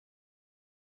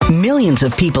Millions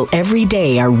of people every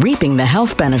day are reaping the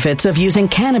health benefits of using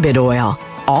cannabis oil,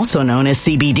 also known as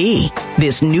CBD.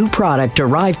 This new product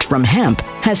derived from hemp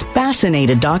has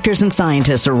fascinated doctors and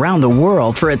scientists around the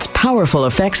world for its powerful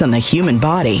effects on the human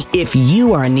body. If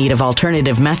you are in need of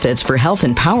alternative methods for health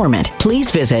empowerment, please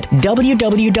visit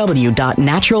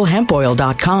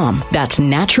www.naturalhempoil.com. That's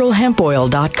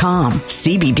naturalhempoil.com.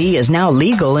 CBD is now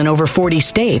legal in over 40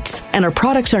 states, and our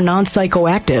products are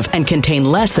non-psychoactive and contain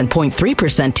less than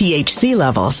 0.3% THC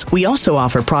levels. We also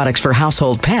offer products for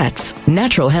household pets.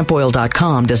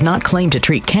 Naturalhempoil.com does not claim to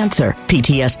treat cancer,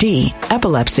 PTSD,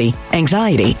 epilepsy,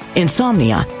 anxiety,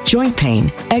 insomnia, joint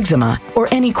pain, eczema, or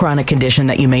any chronic condition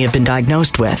that you may have been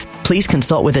diagnosed with. Please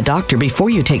consult with a doctor before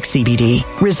you take CBD.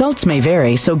 Results may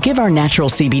vary, so give our natural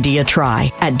CBD a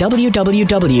try at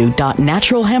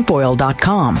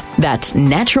www.naturalhempoil.com. That's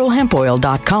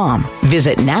naturalhempoil.com.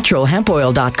 Visit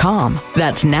naturalhempoil.com.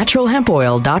 That's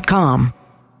naturalhempoil.com.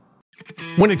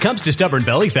 When it comes to stubborn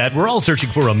belly fat, we're all searching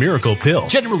for a miracle pill.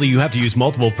 Generally, you have to use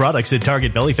multiple products that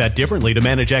target belly fat differently to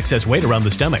manage excess weight around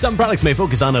the stomach. Some products may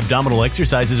focus on abdominal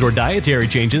exercises or dietary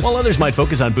changes, while others might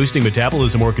focus on boosting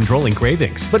metabolism or controlling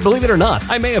cravings. But believe it or not,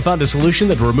 I may have found a solution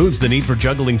that removes the need for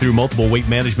juggling through multiple weight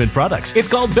management products. It's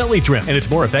called Belly Trim, and it's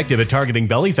more effective at targeting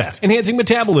belly fat, enhancing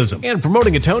metabolism, and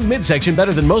promoting a toned midsection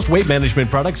better than most weight management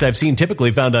products I've seen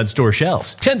typically found on store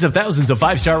shelves. Tens of thousands of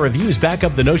 5-star reviews back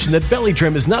up the notion that Belly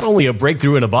Trim is not only a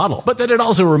breakthrough in a bottle, but that it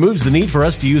also removes the need for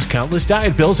us to use countless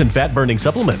diet pills and fat-burning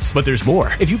supplements. But there's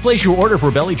more. If you place your order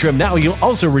for Belly Trim now, you'll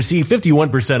also receive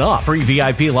 51% off, free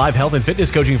VIP live health and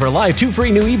fitness coaching for life, 2 free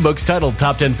new ebooks titled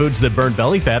Top 10 Foods That Burn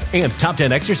Belly Fat and Top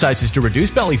 10 Exercises to Reduce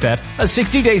Belly Fat, a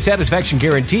 60-day satisfaction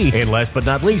guarantee, and last but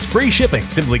not least, free shipping.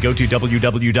 Simply go to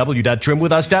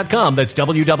www.trimwithus.com. That's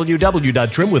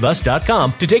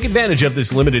www.trimwithus.com to take advantage of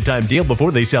this limited time deal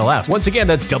before they sell out. Once again,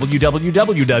 that's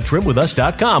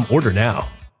www.trimwithus.com. Order now.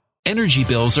 Energy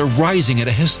bills are rising at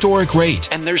a historic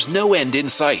rate, and there's no end in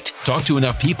sight. Talk to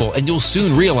enough people, and you'll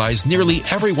soon realize nearly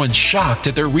everyone's shocked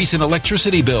at their recent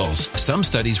electricity bills. Some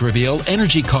studies reveal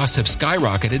energy costs have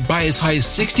skyrocketed by as high as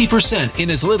 60%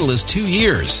 in as little as 2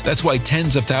 years. That's why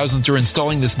tens of thousands are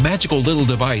installing this magical little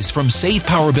device from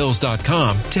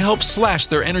SavePowerBills.com to help slash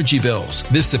their energy bills.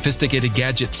 This sophisticated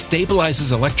gadget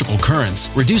stabilizes electrical currents,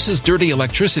 reduces dirty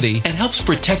electricity, and helps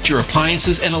protect your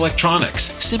appliances and electronics.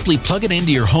 Simply plug it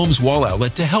into your home's wall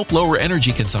outlet to help lower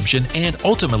energy consumption and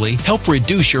ultimately help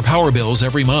reduce your power bills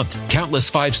every month.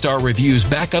 Countless 5-star reviews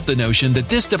back up the notion that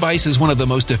this device is one of the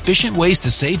most efficient ways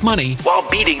to save money while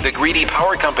beating the greedy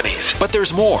power companies. But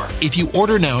there's more. If you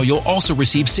order now, you'll also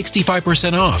receive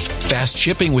 65% off, fast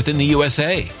shipping within the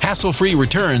USA, hassle-free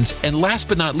returns, and last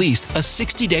but not least, a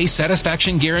 60-day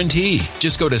satisfaction guarantee.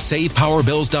 Just go to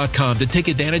SavePowerBills.com to take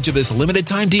advantage of this limited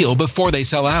time deal before they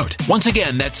sell out. Once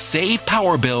again, that's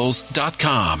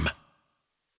SavePowerBills.com.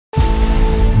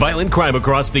 Violent crime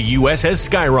across the U.S. has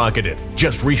skyrocketed.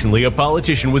 Just recently, a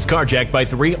politician was carjacked by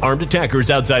 3 armed attackers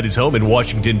outside his home in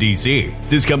Washington, D.C.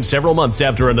 This comes several months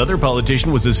after another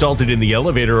politician was assaulted in the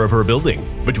elevator of her building.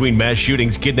 Between mass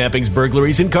shootings, kidnappings,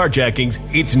 burglaries, and carjackings,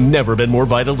 it's never been more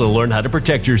vital to learn how to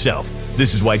protect yourself.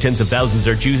 This is why tens of thousands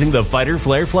are choosing the Fighter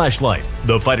Flare flashlight.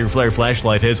 The Fighter Flare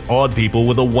flashlight has awed people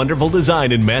with a wonderful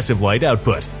design and massive light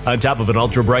output. On top of an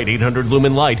ultra-bright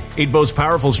 800-lumen light, it boasts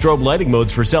powerful strobe lighting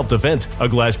modes for self-defense, a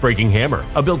glass-breaking hammer,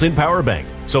 a built-in power bank,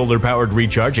 solar-powered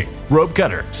recharging, rope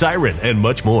cutter, siren, and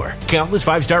much more. Countless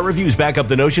 5-star reviews back up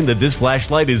the notion that this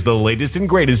flashlight is the latest and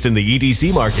greatest in the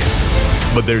EDC market.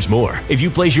 But there's more. If you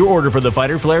place your order for the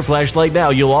Fighter Flare flashlight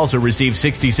now, you'll also receive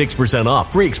 66%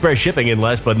 off, free express shipping, and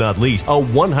last but not least, a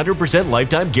 100%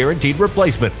 lifetime guaranteed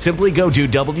replacement. Simply go to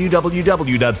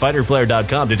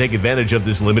www.fighterflare.com to take advantage of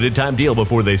this limited time deal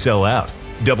before they sell out.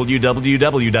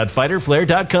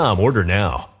 www.fighterflare.com. Order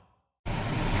now.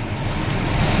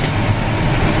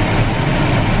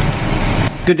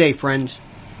 Good day, friends.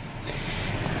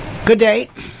 Good day.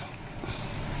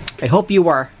 I hope you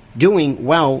are doing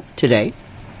well today.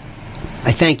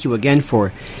 I thank you again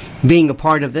for being a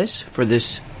part of this, for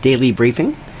this daily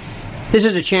briefing. This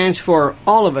is a chance for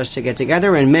all of us to get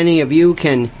together, and many of you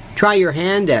can try your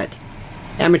hand at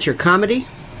amateur comedy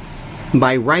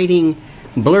by writing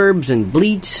blurbs and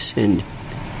bleats and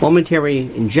momentary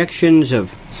injections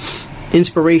of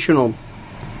inspirational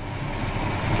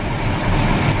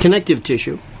connective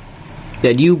tissue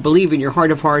that you believe in your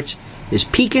heart of hearts is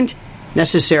piquant,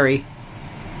 necessary,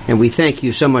 and we thank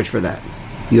you so much for that.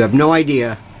 You have no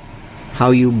idea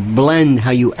how you blend,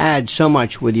 how you add so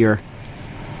much with your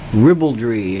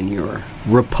ribaldry and your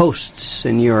ripostes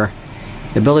and your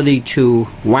ability to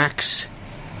wax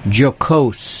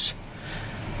jocose.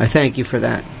 I thank you for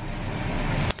that.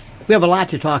 We have a lot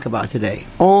to talk about today.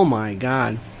 Oh my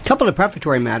God. A couple of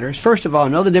prefatory matters. First of all,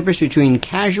 know the difference between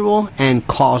casual and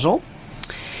causal.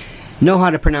 Know how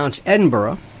to pronounce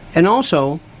Edinburgh. And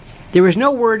also, there is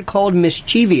no word called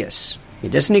mischievous.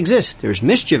 It doesn't exist. There's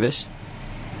mischievous.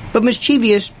 But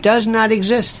mischievous does not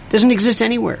exist. Doesn't exist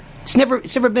anywhere. It's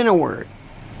never been a word.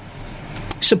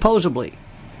 Supposedly.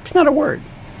 It's not a word.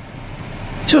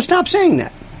 So stop saying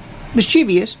that.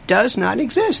 Mischievous does not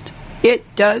exist.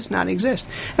 It does not exist.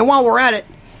 And while we're at it,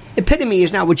 epitome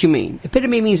is not what you mean.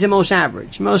 Epitome means the most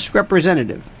average, most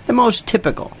representative, the most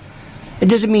typical. It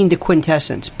doesn't mean the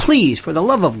quintessence. Please, for the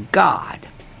love of God,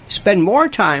 spend more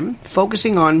time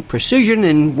focusing on precision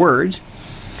in words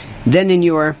than in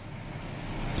your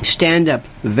stand-up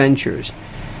ventures.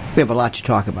 We have a lot to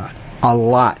talk about. A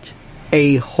lot.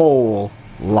 A whole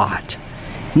lot.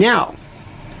 Now,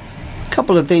 a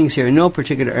couple of things here in no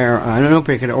particular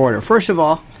order. First of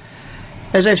all,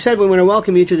 as I've said, we want to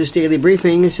welcome you to this daily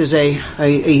briefing. This is a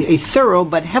thorough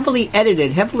but heavily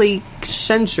edited, heavily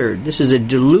censored. This is a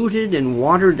diluted and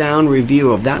watered-down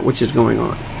review of that which is going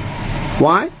on.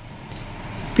 Why?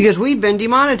 Because we've been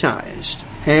demonetized.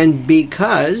 And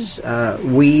because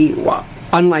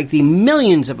unlike the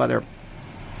millions of other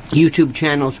YouTube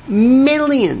channels,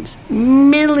 millions,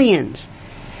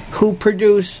 who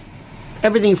produce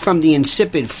everything from the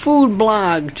insipid food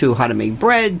blog to how to make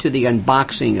bread to the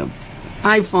unboxing of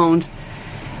iPhones,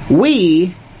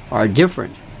 we are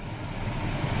different.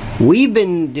 We've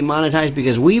been demonetized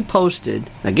because we posted,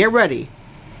 now get ready,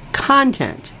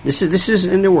 content. This is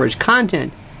in the words,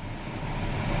 content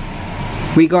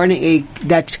regarding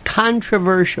that's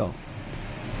controversial.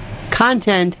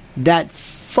 Content that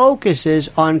focuses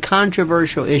on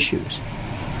controversial issues.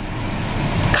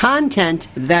 Content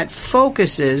that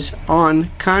focuses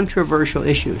on controversial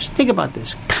issues. Think about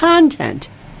this. Content,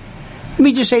 let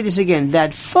me just say this again,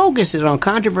 that focuses on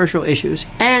controversial issues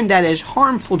and that is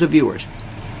harmful to viewers.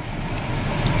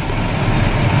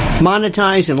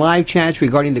 Monetized in live chats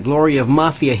regarding the glory of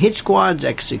mafia hit squads,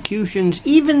 executions,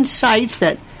 even sites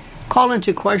that call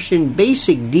into question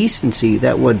basic decency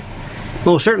that would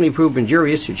most certainly prove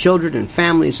injurious to children and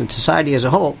families and society as a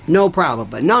whole. No problem.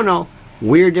 But no,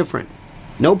 we're different.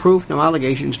 No proof, no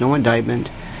allegations, no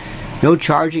indictment, no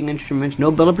charging instruments,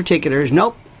 no bill of particulars.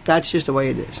 Nope, that's just the way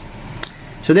it is.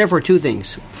 So therefore, two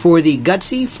things. For the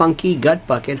gutsy, funky, gut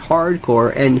bucket,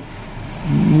 hardcore, and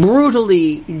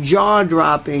brutally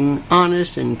jaw-dropping,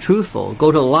 honest, and truthful,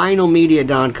 go to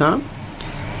lionelmedia.com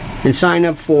and sign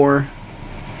up for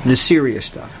the serious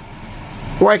stuff.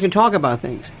 Where I can talk about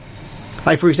things.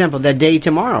 Like, for example, that day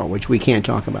tomorrow, which we can't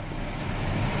talk about.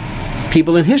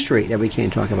 People in history that we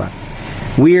can't talk about.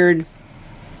 Weird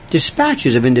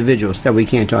dispatches of individuals that we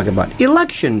can't talk about.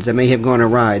 Elections that may have gone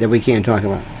awry that we can't talk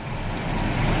about.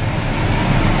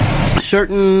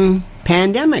 Certain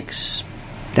pandemics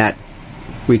that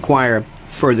require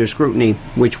further scrutiny,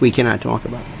 which we cannot talk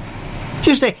about.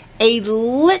 Just a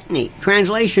litany.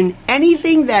 Translation,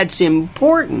 anything that's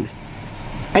important,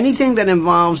 anything that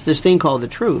involves this thing called the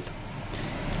truth.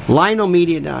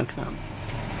 LionelMedia.com.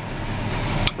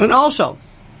 And also,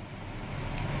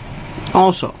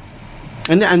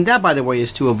 and that, by the way,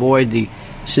 is to avoid the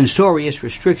censorious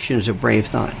restrictions of Brave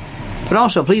Thought. But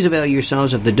also, please avail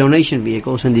yourselves of the donation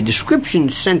vehicles in the description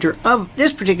center of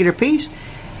this particular piece,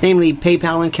 namely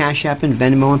PayPal and Cash App and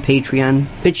Venmo and Patreon,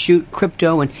 BitChute,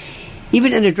 crypto, and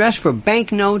even an address for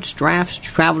banknotes, drafts,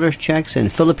 traveler's checks,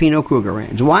 and Filipino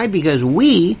Krugerrands. Why? Because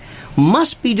we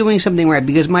must be doing something right.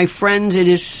 Because, my friends, it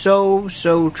is so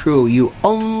true. You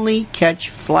only catch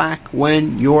flack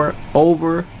when you're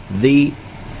over the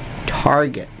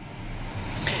target.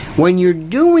 When you're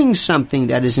doing something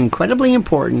that is incredibly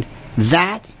important,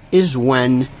 that is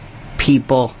when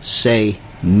people say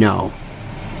no.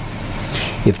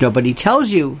 If nobody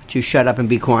tells you to shut up and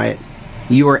be quiet,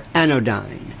 you are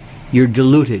anodyne. You're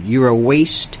diluted. You're a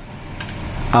waste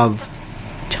of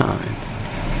time.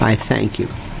 I thank you.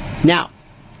 Now,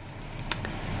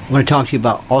 I want to talk to you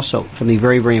about also something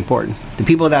very, very important. The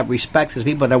people that respect, the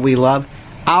people that we love,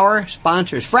 our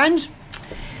sponsors. Friends,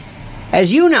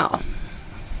 as you know,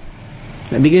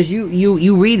 because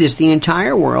you read this, the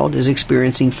entire world is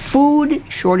experiencing food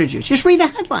shortages. Just read the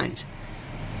headlines.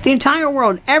 The entire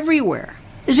world, everywhere.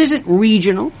 This isn't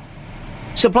regional.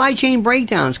 Supply chain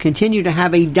breakdowns continue to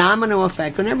have a domino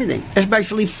effect on everything,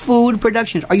 especially food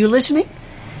productions. Are you listening?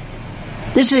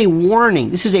 This is a warning.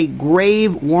 This is a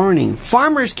grave warning.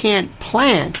 Farmers can't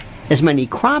plant as many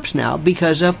crops now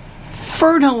because of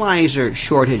fertilizer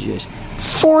shortages,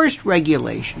 forest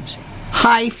regulations,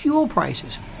 high fuel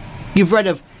prices. You've read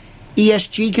of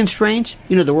ESG constraints,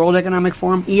 the World Economic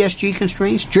Forum, ESG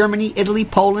constraints, Germany, Italy,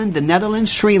 Poland, the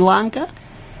Netherlands, Sri Lanka.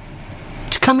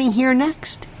 It's coming here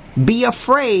next. Be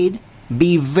afraid.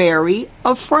 Be very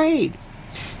afraid.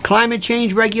 Climate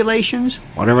change regulations,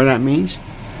 whatever that means.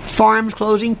 Farms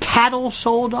closing, cattle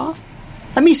sold off.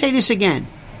 Let me say this again.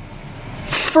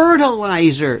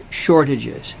 Fertilizer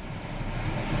shortages.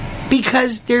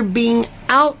 Because they're being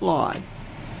outlawed.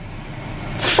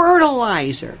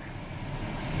 Fertilizer.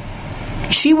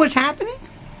 You see what's happening?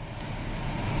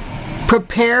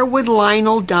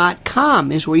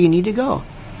 Preparewithlionel.com is where you need to go.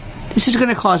 This is going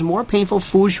to cause more painful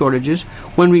food shortages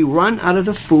when we run out of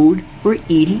the food we're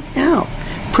eating now.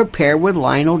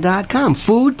 Preparewithlionel.com.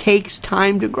 Food takes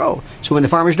time to grow. So when the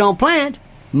farmers don't plant,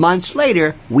 months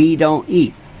later, we don't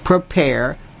eat.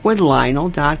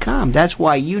 Preparewithlionel.com. That's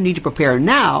why you need to prepare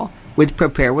now with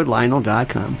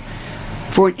preparewithlionel.com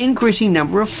for an increasing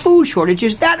number of food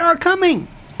shortages that are coming.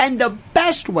 And the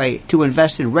best way to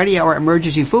invest in Ready Hour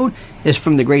emergency food is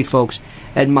from the great folks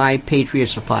at My Patriot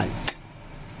Supply.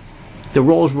 The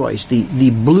Rolls Royce,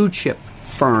 the blue chip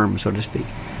firm, so to speak.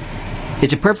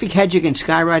 It's a perfect hedge against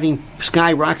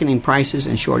skyrocketing prices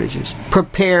and shortages.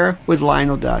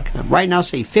 Preparewithlionel.com. Right now,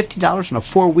 save $50 on a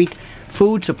 4-week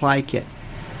food supply kit.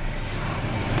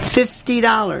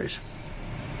 $50.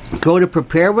 Go to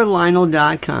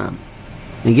preparewithlionel.com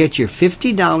and get your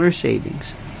 $50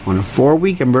 savings on a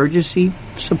 4-week emergency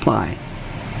supply.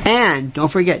 And don't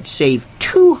forget, save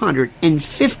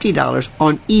 $250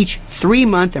 on each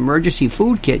 3-month emergency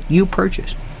food kit you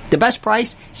purchase. The best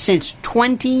price since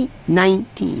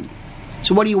 2019.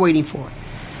 So what are you waiting for?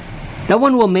 No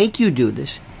one will make you do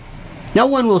this. No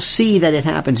one will see that it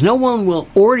happens. No one will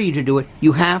order you to do it.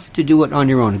 You have to do it on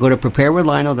your own. Go to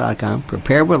preparewithlionel.com,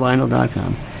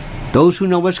 preparewithlionel.com. Those who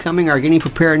know what's coming are getting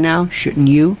prepared now. Shouldn't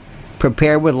you?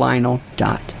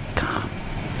 Preparewithlionel.com.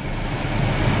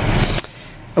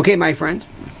 Okay, my friends.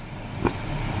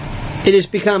 It has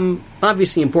become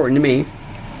obviously important to me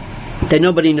that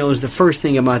nobody knows the first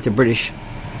thing about the British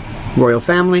royal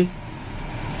family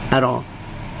at all.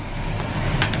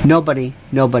 Nobody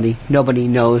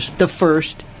knows the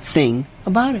first thing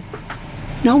about it.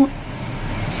 No one.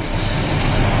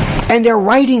 And they're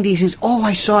writing these things. Oh,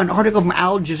 I saw an article from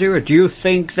Al Jazeera. Do you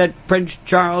think that Prince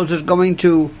Charles is going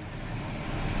to...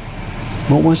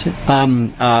 What was it?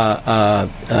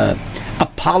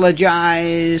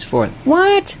 Apologize for...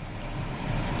 What?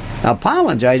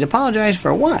 Apologize? Apologize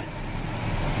for what?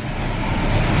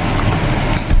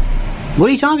 What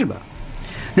are you talking about?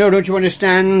 No, don't you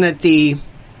understand that the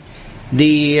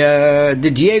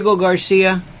Diego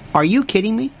Garcia... Are you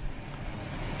kidding me?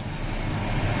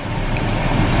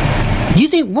 Do you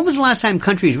think... When was the last time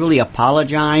countries really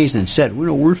apologized and said,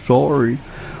 we're sorry.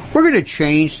 We're going to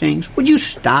change things. Would you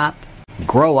stop,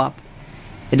 grow up,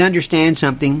 and understand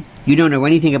something? You don't know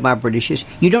anything about Britishness.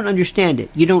 You don't understand it.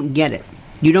 You don't get it.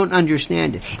 You don't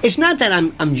understand it. It's not that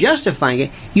I'm justifying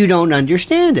it. You don't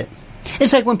understand it.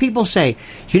 It's like when people say,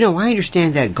 I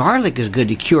understand that garlic is good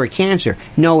to cure cancer.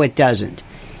 No, it doesn't.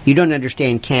 You don't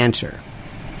understand cancer.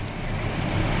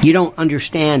 You don't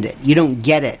understand it. You don't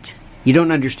get it. You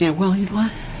don't understand. Well, you know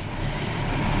what?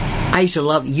 I used to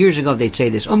love, years ago they'd say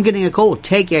this. I'm getting a cold.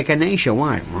 Take echinacea.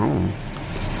 Why? Oh.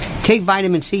 Take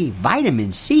vitamin C.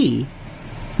 Vitamin C?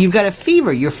 You've got a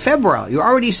fever. You're febrile. You're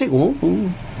already sick. Oh.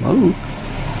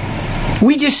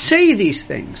 We just say these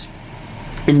things.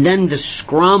 And then the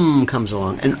scrum comes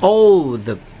along. And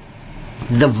the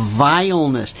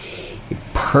vileness. It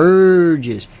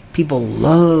purges. People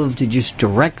love to just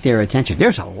direct their attention.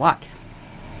 There's a lot.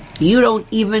 You don't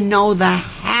even know the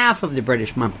half of the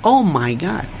British monarchy. Oh my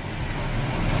God.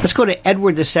 Let's go to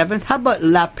Edward VII. How about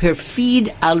La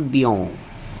Perfide Albion?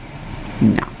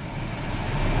 No.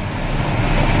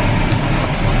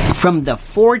 From the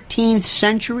 14th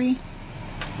century,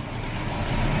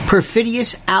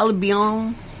 Perfidious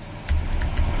Albion.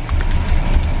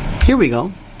 Here we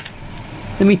go.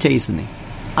 Let me tell you something.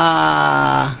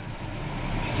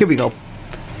 Here we go.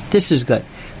 This is good.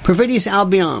 Perfidious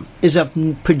Albion is a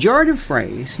pejorative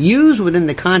phrase used within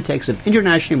the context of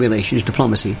international relations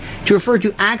diplomacy to refer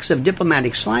to acts of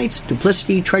diplomatic slights,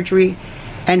 duplicity, treachery,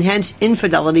 and hence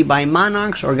infidelity by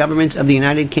monarchs or governments of the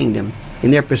United Kingdom in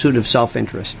their pursuit of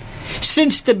self-interest.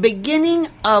 Since the beginning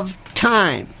of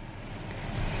time,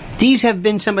 these have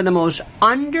been some of the most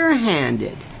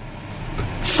underhanded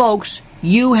folks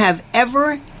you have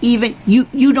ever even...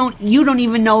 You don't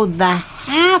even know the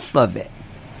half of it.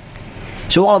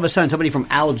 So all of a sudden, somebody from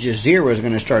Al Jazeera is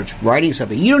going to start writing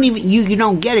something. You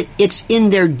don't get it. It's in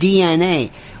their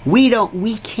DNA.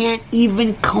 We can't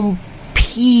even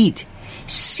compete.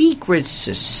 Secret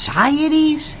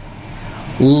societies?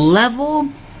 level,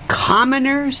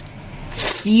 commoners,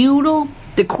 feudal.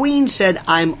 The Queen said,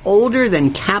 I'm older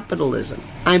than capitalism.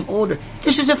 I'm older.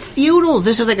 This is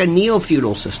like a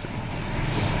neo-feudal system.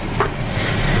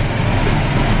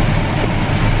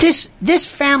 This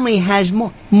family has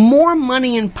more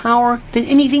money and power than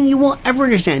anything you will ever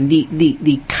understand.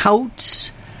 The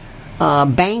Coates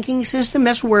banking system,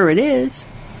 that's where it is.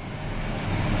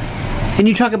 And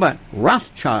you talk about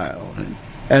Rothschild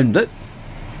and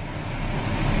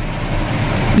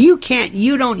you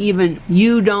don't even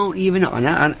know, and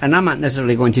I'm not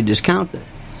necessarily going to discount this.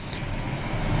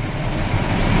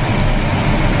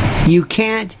 You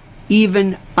can't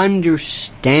even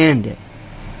understand it.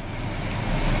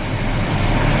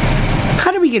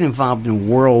 How did we get involved in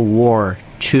World War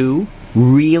II?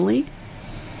 Really?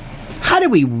 How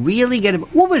did we really get it?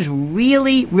 What was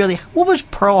what was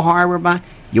Pearl Harbor about?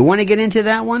 You want to get into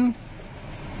that one?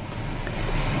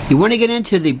 You want to get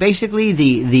into the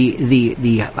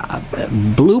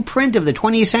blueprint of the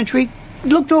 20th century?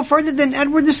 Look no further than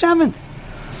Edward VII,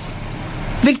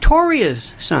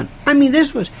 Victoria's son. I mean,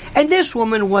 this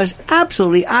woman was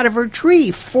absolutely out of her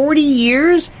tree. 40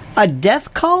 years, a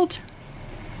death cult.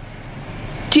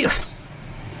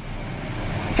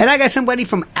 And I got somebody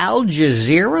from Al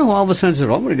Jazeera who all of a sudden said,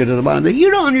 I'm going to get to the bottom of it. You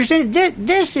don't understand.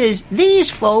 These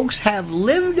folks have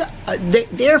lived,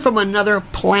 they're from another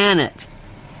planet.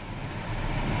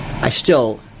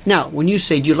 Now, when you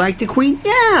say, do you like the Queen?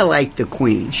 Yeah, I like the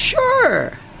Queen.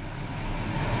 Sure.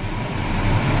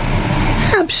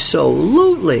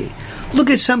 Absolutely. Look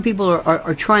at some people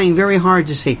are trying very hard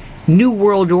to say, New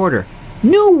World Order.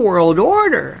 New World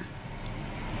Order.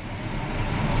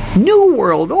 New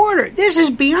World Order. This is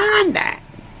beyond that.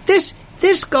 This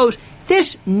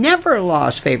never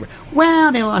lost favor.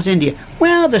 Well, they lost India.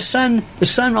 Well, the sun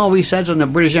always sets on the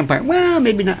British Empire. Well,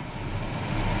 maybe not.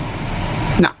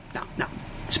 No.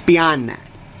 It's beyond that.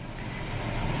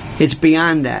 It's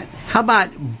beyond that. How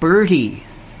about Bertie?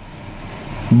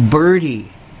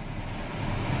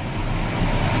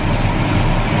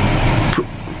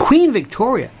 Queen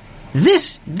Victoria.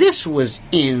 This was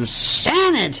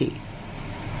insanity.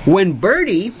 When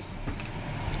Bertie,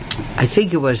 I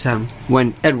think it was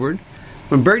when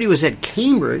Bertie was at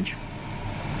Cambridge,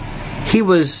 he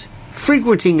was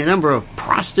frequenting a number of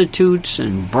prostitutes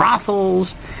and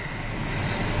brothels.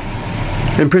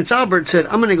 And Prince Albert said,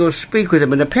 I'm going to go speak with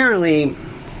him. And apparently,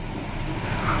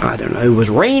 I don't know, it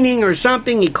was raining or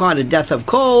something. He caught a death of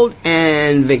cold.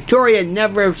 And Victoria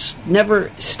never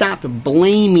stopped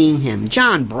blaming him.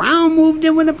 John Brown moved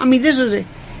in with him. I mean, this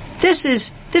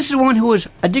is one who was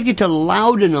addicted to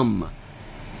laudanum,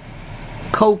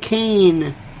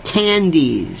 cocaine,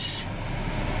 candies,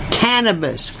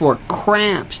 cannabis for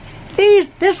cramps.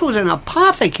 This was an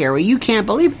apothecary, you can't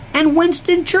believe it. And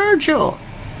Winston Churchill.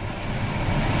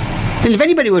 And if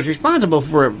anybody was responsible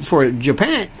for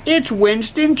Japan, it's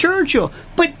Winston Churchill.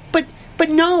 But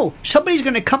no, somebody's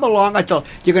going to come along.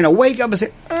 You're going to wake up and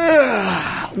say,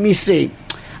 let me see.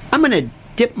 I'm going to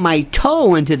dip my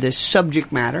toe into this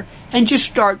subject matter and just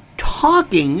start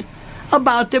talking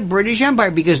about the British Empire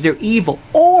because they're evil.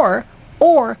 Or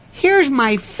here's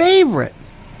my favorite.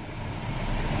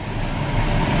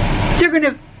 They're going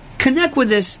to connect with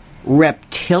this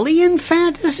reptilian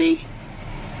fantasy?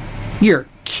 You're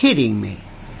kidding me.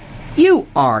 You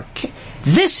are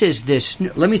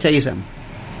let me tell you something.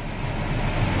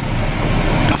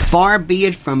 Far be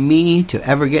it from me to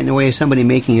ever get in the way of somebody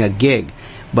making a gig.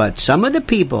 But some of the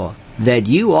people that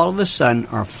you all of a sudden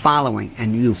are following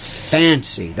and you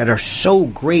fancy, that are so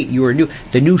great,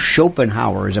 the new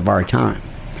Schopenhauers of our time,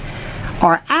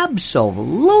 are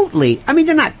absolutely, I mean,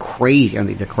 they're not crazy. I don't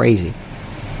think they're crazy.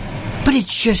 But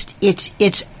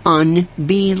it's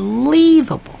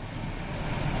unbelievable.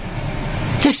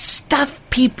 The stuff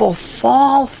people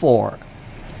fall for.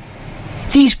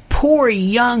 These poor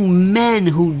young men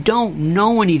who don't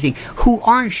know anything, who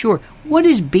aren't sure. What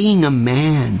is being a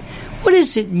man? What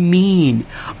does it mean?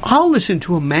 I'll listen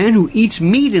to a man who eats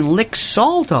meat and licks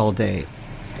salt all day.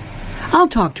 I'll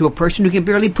talk to a person who can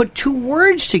barely put two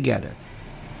words together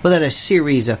without a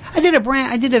series of... I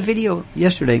did a video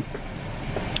yesterday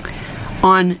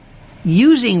on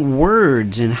using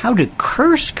words and how to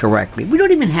curse correctly. We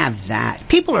don't even have that.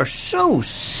 People are so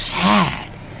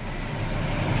sad.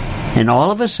 And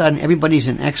all of a sudden, everybody's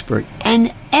an expert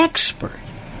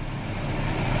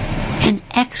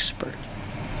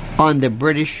on the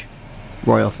British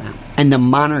royal family and the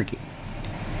monarchy.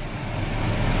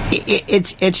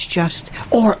 It's just,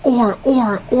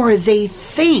 or they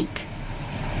think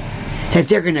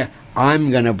that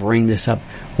I'm gonna bring this up.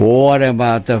 What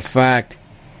about the fact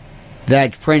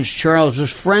that Prince Charles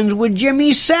was friends with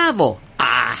Jimmy Savile?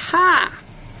 Aha!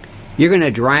 You're going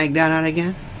to drag that out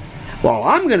again? Well,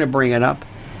 I'm going to bring it up.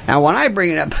 And when I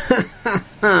bring it up,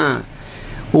 well,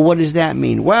 what does that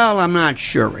mean? Well, I'm not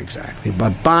sure exactly,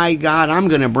 but by God, I'm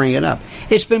going to bring it up.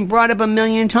 It's been brought up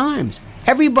 1,000,000 times.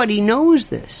 Everybody knows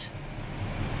this.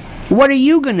 What are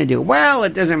you going to do? Well,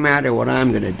 it doesn't matter what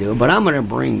I'm going to do, but I'm going to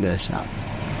bring this up.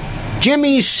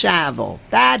 Jimmy Savile,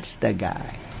 that's the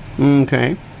guy.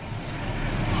 Okay.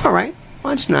 All right.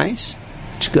 Well, that's nice.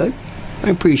 It's good. I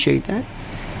appreciate that.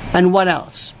 And what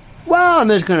else? Well, I'm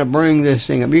just going to bring this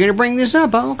thing up. You're going to bring this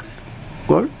up? Oh, okay.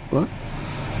 Good. Well,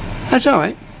 that's all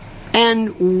right.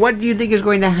 And what do you think is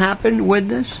going to happen with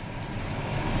this?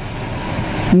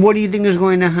 What do you think is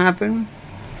going to happen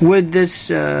with this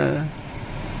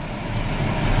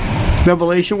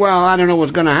revelation? Well, I don't know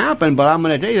what's going to happen, but I'm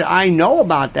going to tell you, I know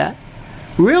about that.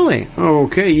 Really?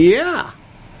 Okay, yeah.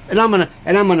 And I'm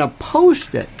going to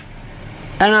post it.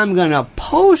 And I'm going to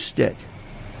post it.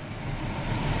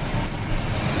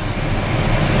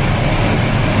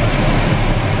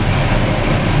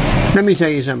 Let me tell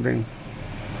you something.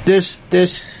 This,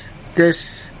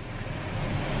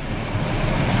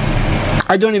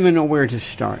 I don't even know where to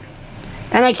start.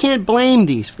 And I can't blame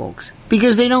these folks,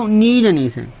 because they don't need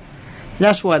anything.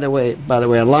 That's why, by the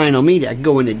way, at Lionel Media, I can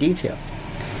go into detail.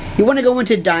 You want to go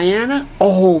into Diana?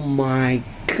 Oh my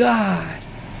God.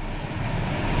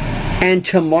 And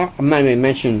tomorrow, I'm not even going to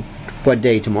mention what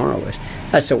day tomorrow is.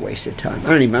 That's a waste of time.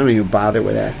 I don't even bother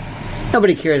with that.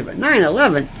 Nobody cares about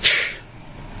 9/11.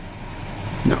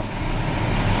 No.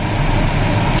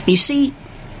 You see,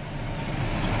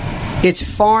 it's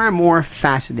far more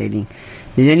fascinating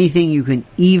than anything you can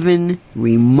even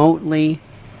remotely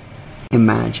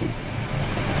imagine.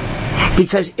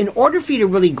 Because in order for you to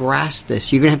really grasp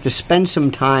this, you're going to have to spend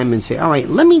some time and say, all right,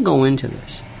 let me go into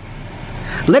this.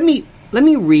 Let me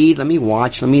read, let me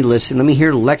watch, let me listen, let me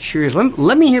hear lectures,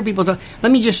 let me hear people talk.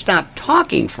 Let me just stop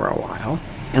talking for a while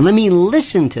and let me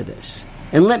listen to this.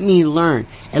 And let me learn.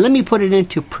 And let me put it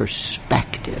into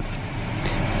perspective.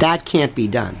 That can't be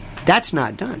done. That's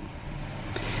not done.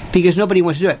 Because nobody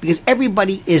wants to do it. Because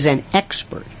everybody is an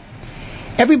expert.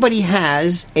 Everybody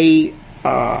has a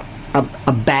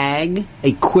bag,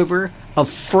 a quiver of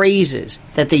phrases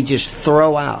that they just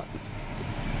throw out.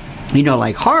 You know,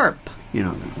 like harp. You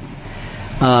know,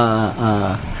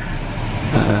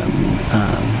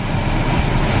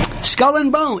 skull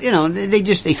and bone. You know, they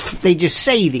just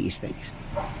say these things.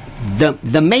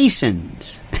 The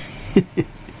Masons.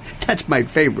 That's my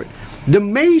favorite. The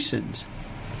Masons.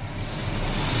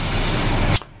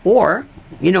 Or,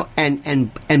 you know,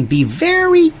 and be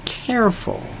very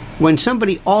careful when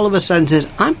somebody all of a sudden says,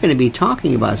 I'm going to be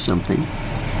talking about something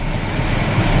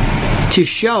to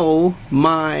show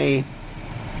my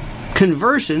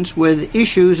conversance with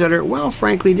issues that are, well,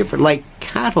 frankly different, like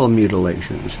cattle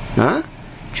mutilations,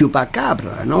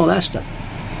 chupacabra, and all that stuff.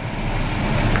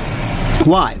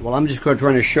 Why? Well, I'm just trying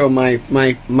to show my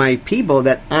people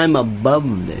that I'm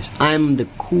above this. I'm the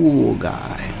cool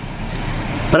guy.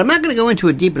 But I'm not going to go into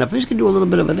it deep enough. I'm just going to do a little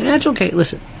bit of it. That's okay.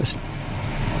 Listen.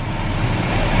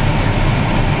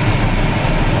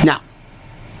 Now,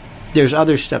 there's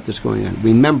other stuff that's going on.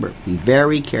 Remember, be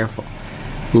very careful.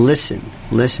 Listen.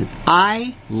 You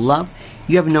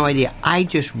have no idea. I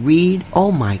just read.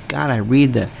 Oh my God, I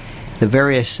read the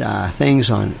various things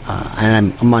on,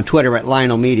 and I'm on Twitter at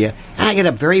Lionel Media, and I get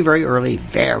up very, very early,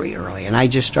 and I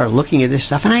just start looking at this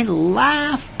stuff, and I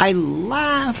laugh.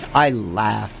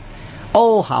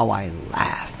 Oh, how I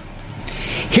laugh.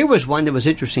 Here was one that was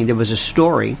interesting. There was a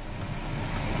story. It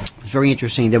was very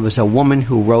interesting. There was a woman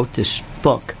who wrote this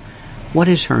book. What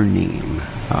is her name?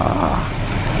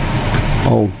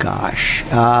 Oh, gosh.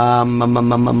 Let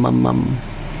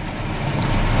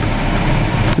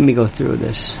me go through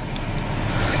this.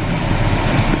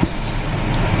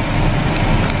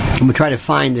 I'm going to try to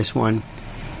find this one.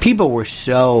 People were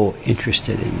so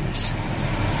interested in this.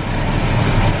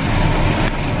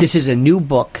 This is a new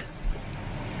book.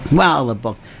 Well, a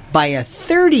book by a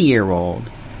 30-year-old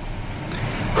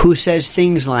who says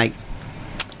things like,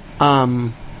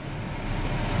 I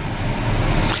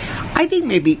think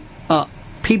maybe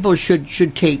people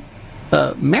should take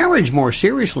marriage more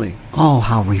seriously. Oh,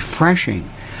 how refreshing.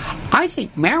 I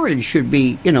think marriage should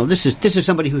be, you know, this is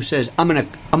somebody who says, I'm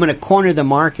gonna corner the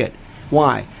market.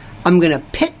 Why? I'm gonna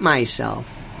pit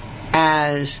myself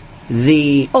as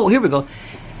the, oh, here we go.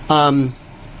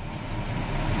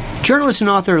 Journalist and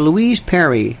author Louise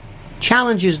Perry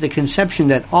challenges the conception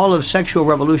that all of sexual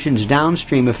revolution's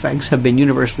downstream effects have been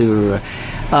universally the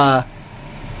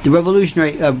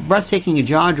revolutionary, breathtaking and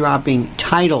jaw-dropping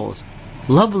titles.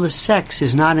 Loveless sex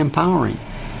is not empowering.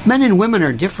 Men and women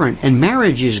are different, and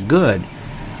marriage is good.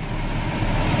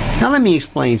 Now let me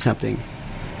explain something.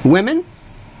 Women,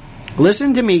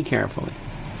 listen to me carefully.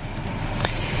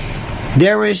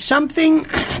 There is something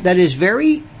that is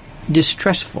very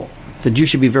distressful that you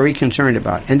should be very concerned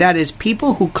about, and that is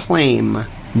people who claim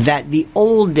that the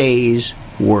old days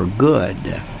were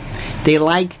good. They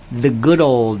like the good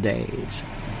old days.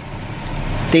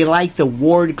 They like the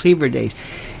Ward Cleaver days.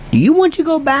 Do you want to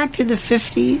go back to the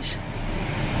 50s?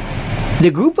 The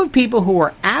group of people who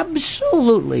are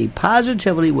absolutely,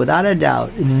 positively, without a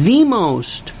doubt, the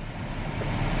most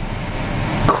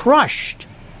crushed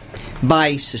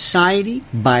by society,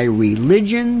 by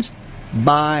religions,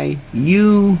 by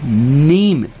you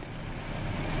name it,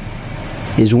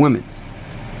 is women.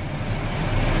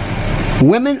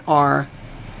 Women are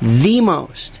the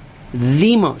most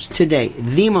today,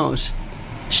 the most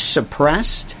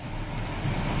suppressed,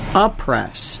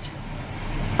 oppressed,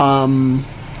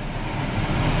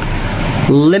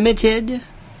 limited,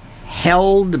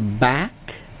 held back,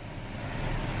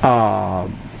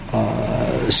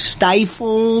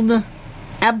 stifled,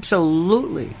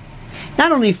 absolutely.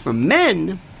 Not only from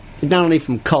men, not only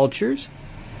from cultures,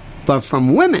 but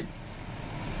from women.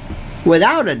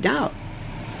 Without a doubt.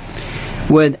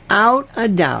 Without a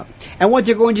doubt. And what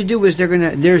they're going to do is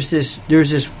there's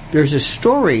this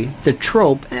story, the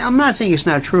trope, and I'm not saying it's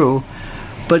not true,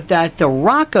 but that the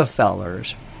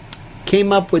Rockefellers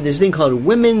came up with this thing called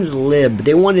women's lib.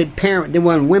 They wanted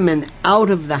women out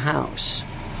of the house.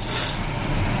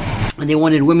 And they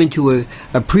wanted women to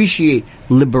appreciate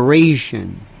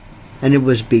liberation. And it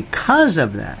was because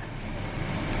of that.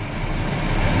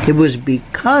 It was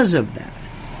because of that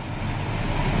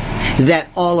that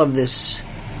all of this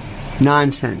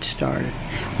nonsense started.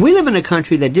 We live in a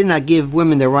country that did not give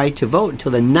women the right to vote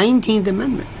until the 19th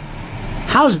Amendment.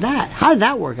 How's that? How did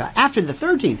that work out? After the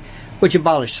 13th, which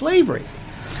abolished slavery.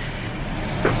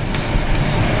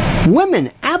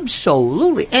 Women,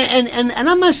 absolutely. And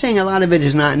I'm not saying a lot of it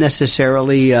is not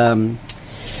necessarily, I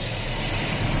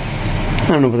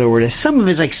don't know what the word is. Some of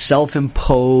it's like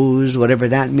self-imposed, whatever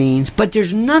that means. But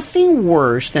there's nothing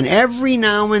worse than every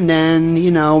now and then,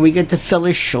 we get the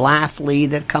Phyllis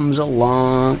Schlafly that comes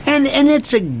along. And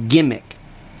it's a gimmick.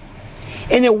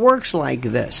 And it works like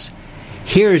this.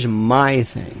 Here's my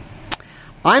thing.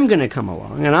 I'm going to come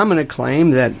along and I'm going to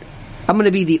claim that I'm going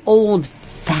to be the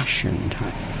old-fashioned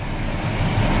type.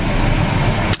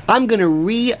 I'm going to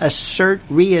reassert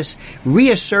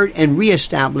and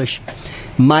reestablish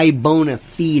my bona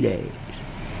fides.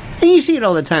 And you see it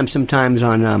all the time. Sometimes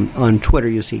on Twitter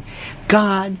you'll see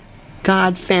God,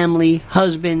 family,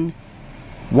 husband,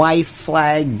 wife,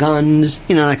 flag, guns,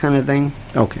 that kind of thing.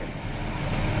 Okay.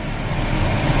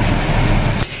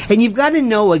 And you've got to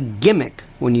know a gimmick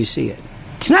when you see it.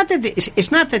 It's not that the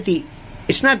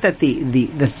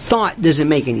thought doesn't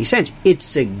make any sense.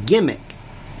 It's a gimmick.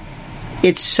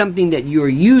 It's something that you're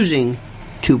using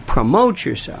to promote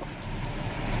yourself.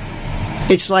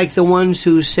 It's like the ones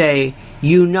who say,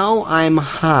 I'm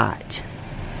hot.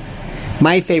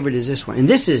 My favorite is this one. And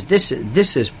this is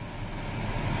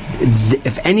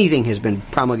if anything has been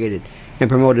promulgated and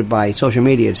promoted by social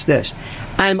media, it's this.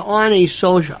 I'm on a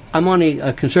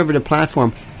conservative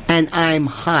platform and I'm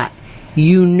hot.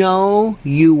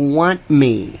 You want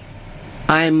me.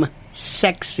 I'm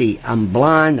sexy. I'm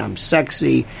blonde. I'm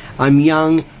sexy. I'm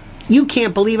young. You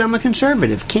can't believe I'm a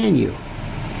conservative, can you?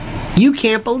 You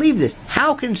can't believe this.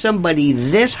 How can somebody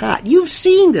this hot? You've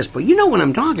seen this, but you know what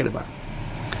I'm talking about.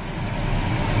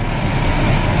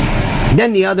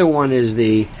 Then the other one is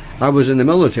I was in the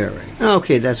military.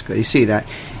 Okay, that's good. You see that.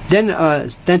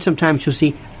 Then sometimes you'll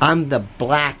see I'm the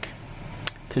black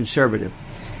conservative.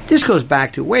 This goes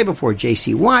back to way before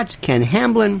J.C. Watts, Ken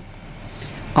Hamblin,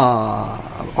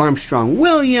 Armstrong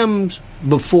Williams,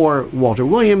 before Walter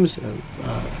Williams,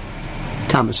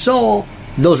 Thomas Sowell.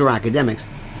 Those are academics.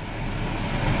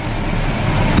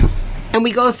 And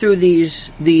we go through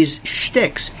these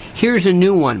shticks. Here's a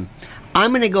new one.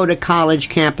 I'm going to go to college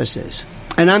campuses,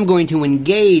 and I'm going to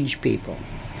engage people.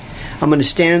 I'm going to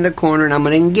stand in the corner, and I'm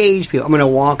going to engage people. I'm going to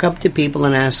walk up to people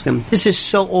and ask them, this is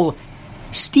so old.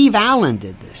 Steve Allen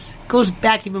did this. It goes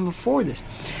back even before this.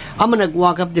 I'm going to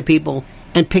walk up to people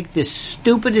and pick the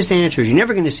stupidest answers. You're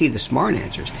never going to see the smart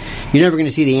answers. You're never going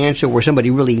to see the answer where somebody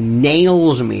really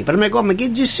nails me. But I'm going to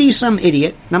just see some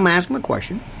idiot, and I'm going to ask him a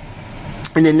question.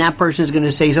 And then that person is going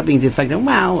to say something to the effect of,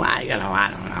 well, I don't know,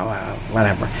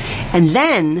 whatever. And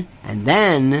then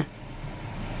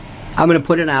I'm going to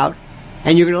put it out,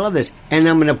 and you're going to love this. And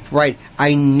I'm going to write,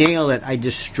 I nail it, I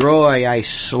destroy, I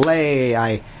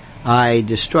slay, I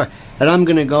destroy. And I'm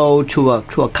going to go to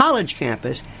a college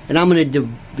campus, and I'm going to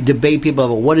debate people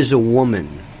about what is a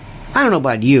woman. I don't know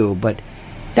about you, but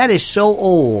That is so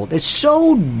old. It's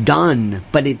so done,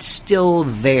 but it's still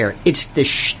there. It's the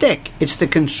shtick. It's the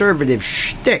conservative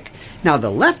shtick. Now, the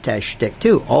left has shtick,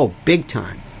 too. Oh, big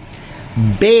time.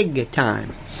 Big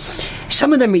time.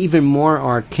 Some of them are even more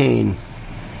arcane.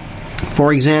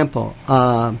 For example,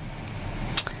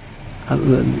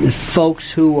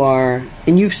 folks who are,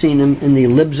 and you've seen them in the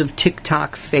Libs of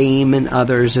TikTok fame and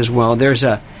others as well. There's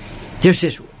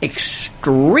this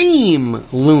extreme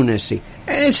lunacy.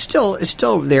 It's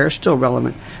still there, still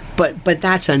relevant, but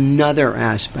that's another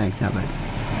aspect of it.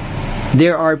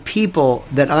 There are people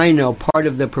that I know, part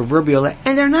of the proverbial,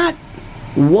 and they're not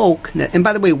woke. And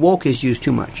by the way, woke is used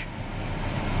too much.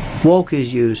 Woke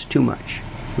is used too much.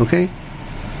 Okay?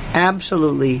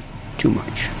 Absolutely too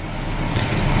much.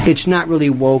 It's not really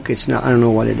woke. It's not, I don't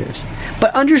know what it is.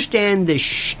 But understand the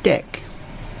shtick.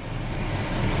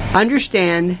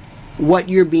 Understand what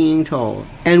you're being told.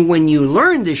 And when you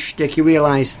learn this shtick, you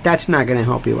realize that's not going to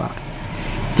help you out.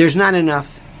 There's not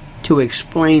enough to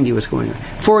explain to you what's going on.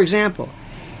 For example,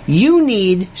 you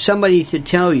need somebody to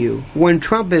tell you when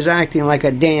Trump is acting like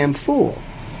a damn fool.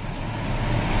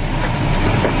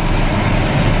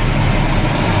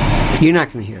 You're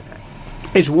not going to hear that.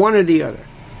 It's one or the other.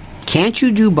 Can't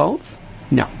you do both?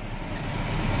 No.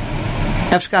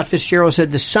 F. Scott Fitzgerald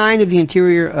said the sign of the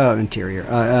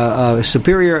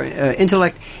superior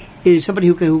intellect is somebody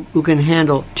who can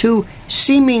handle two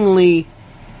seemingly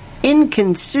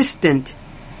inconsistent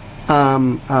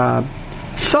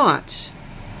thoughts,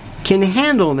 can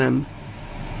handle them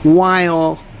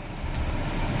while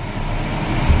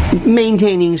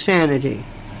maintaining sanity.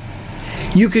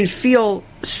 You can feel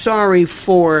sorry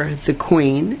for the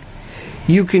Queen.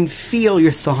 You can feel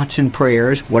your thoughts and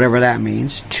prayers, whatever that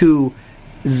means, to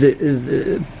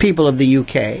the people of the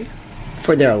UK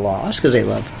for their loss, because they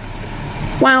love,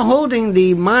 while holding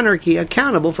the monarchy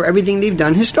accountable for everything they've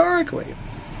done historically.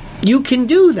 You can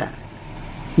do that.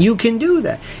 You can do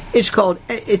that. It's called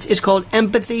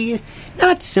empathy,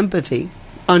 not sympathy.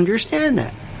 Understand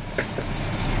that.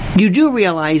 You do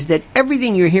realize that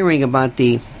everything you're hearing about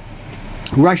the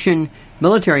Russian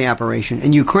military operation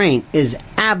in Ukraine is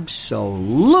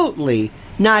absolutely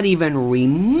not even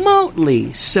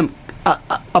remotely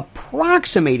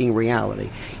approximating reality.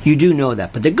 You do know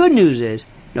that. But the good news is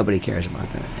nobody cares about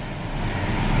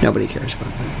that. Nobody cares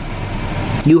about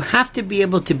that. You have to be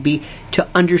able to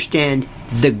understand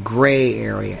the gray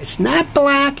area. It's not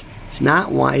black, it's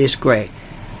not white, it's gray.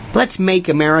 Let's make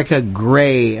America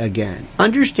gray again.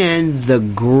 Understand the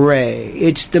gray.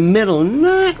 It's the middle.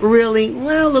 Not really.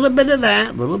 Well, a little bit of that,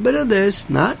 a little bit of this.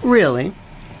 Not really.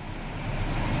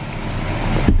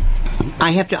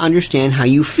 I have to understand how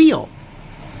you feel.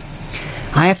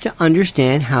 I have to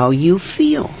understand how you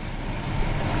feel.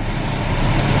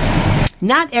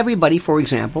 Not everybody, for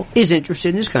example, is interested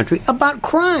in this country about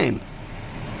crime.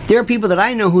 There are people that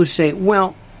I know who say,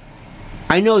 well,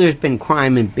 I know there's been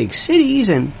crime in big cities,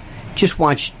 and just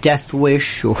watch Death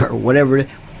Wish or whatever. I've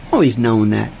always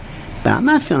known that. But I'm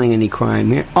not feeling any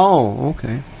crime here. Oh,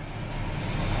 okay.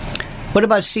 What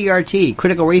about CRT,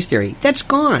 critical race theory? That's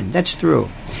gone. That's through.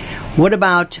 What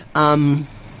about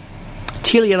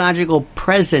teleological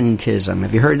presentism?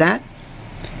 Have you heard that?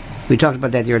 We talked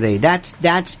about that the other day.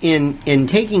 That's in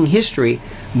taking history,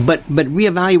 but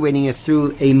reevaluating it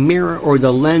through a mirror or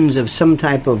the lens of some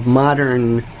type of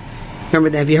modern. Remember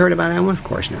that? Have you heard about that one? Of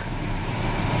course not.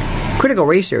 Critical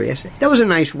race theory. That was a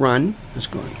nice run. Let's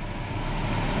go on.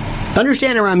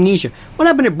 Understand our amnesia. What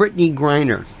happened to Brittany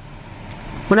Griner?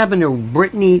 What happened to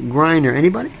Brittany Griner?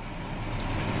 Anybody?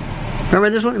 Remember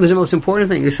this one? It was the most important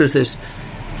thing. This was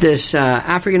this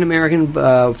African American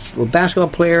basketball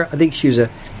player. I think she was a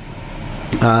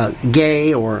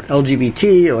gay or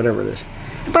LGBT or whatever it is.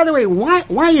 And by the way,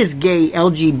 why is gay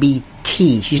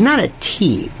LGBT? She's not a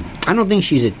T. I don't think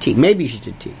she's a T. Maybe she's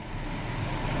a T.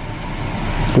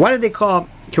 Why did they call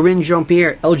Corinne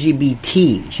Jean-Pierre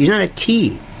LGBT? She's not a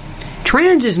T.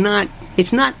 Trans is not.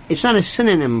 It's not a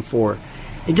synonym for.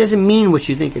 It doesn't mean what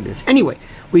you think it is. Anyway,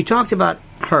 we talked about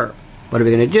her. What are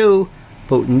we going to do?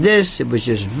 Putin this. It was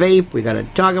just vape. We got to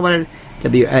talk about it.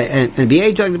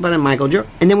 NBA talked about it. Michael Jordan.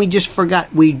 And then we just forgot.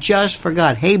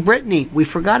 Hey, Brittany, we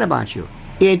forgot about you.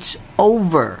 It's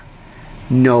over.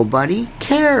 Nobody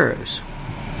cares.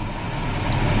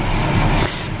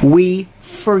 We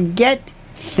forget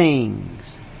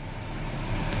things.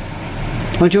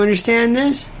 Don't you understand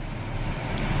this?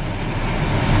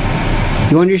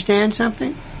 You understand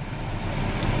something?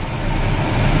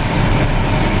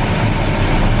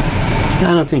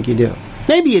 I don't think you do.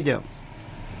 Maybe you do.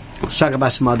 Let's talk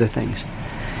about some other things.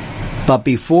 But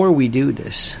before we do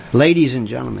this, ladies and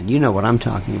gentlemen, you know what I'm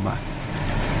talking about.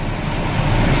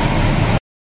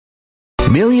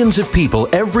 Millions of people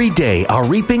every day are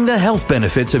reaping the health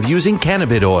benefits of using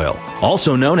cannabis oil,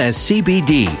 also known as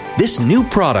CBD. This new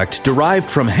product derived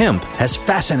from hemp has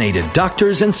fascinated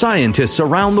doctors and scientists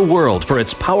around the world for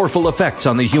its powerful effects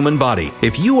on the human body.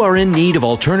 If you are in need of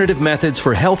alternative methods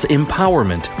for health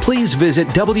empowerment, please visit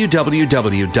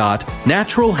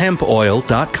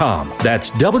www.naturalhempoil.com.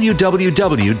 That's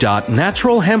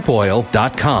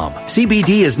www.naturalhempoil.com. CBD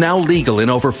is now legal in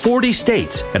over 40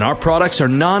 states, and our products are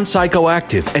non-psychoactive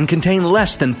and contain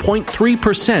less than 0.3%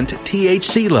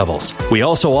 THC levels. We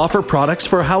also offer products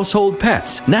for household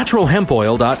pets.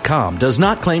 NaturalHempOil.com does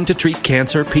not claim to treat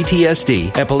cancer,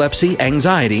 PTSD, epilepsy,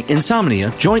 anxiety,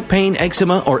 insomnia, joint pain,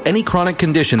 eczema, or any chronic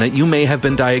condition that you may have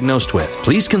been diagnosed with.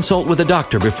 Please consult with a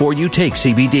doctor before you take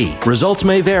CBD. Results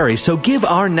may vary, so give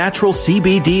our natural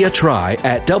CBD a try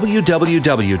at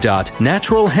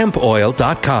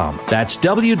www.naturalhempoil.com. That's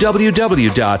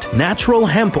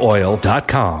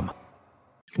www.naturalhempoil.com.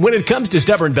 When it comes to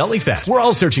stubborn belly fat, we're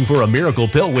all searching for a miracle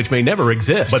pill which may never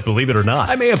exist. But believe it or not,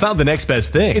 I may have found the next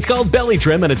best thing. It's called Belly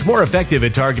Trim, and it's more effective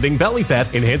at targeting belly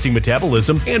fat, enhancing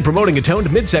metabolism, and promoting a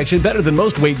toned midsection better than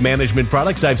most weight management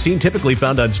products I've seen typically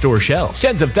found on store shelves.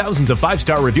 Tens of thousands of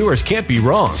 5-star reviewers can't be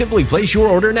wrong. Simply place your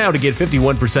order now to get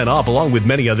 51% off along with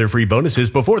many other free bonuses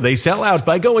before they sell out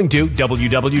by going to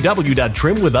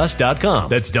www.trimwithus.com.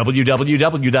 That's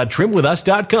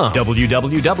www.trimwithus.com.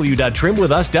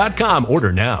 www.trimwithus.com.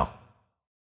 Order now.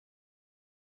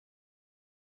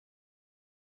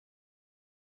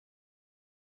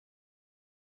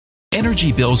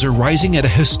 Energy bills are rising at a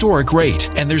historic rate,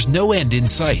 and there's no end in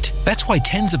sight. That's why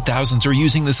tens of thousands are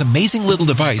using this amazing little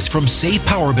device from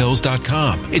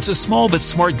SavePowerBills.com. It's a small but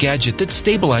smart gadget that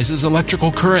stabilizes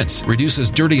electrical currents,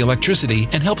 reduces dirty electricity,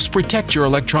 and helps protect your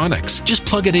electronics. Just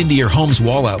plug it into your home's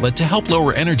wall outlet to help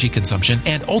lower energy consumption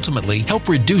and ultimately help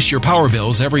reduce your power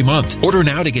bills every month. Order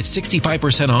now to get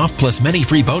 65% off plus many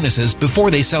free bonuses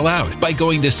before they sell out by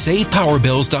going to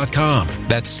SavePowerBills.com.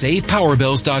 That's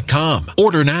SavePowerBills.com.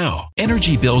 Order now.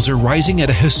 Energy bills are rising at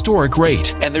a historic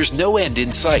rate, and there's no end in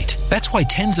sight. That's why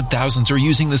tens of thousands are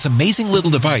using this amazing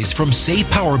little device from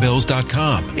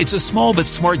SavePowerBills.com. It's a small but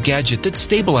smart gadget that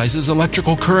stabilizes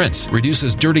electrical currents,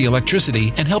 reduces dirty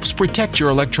electricity, and helps protect your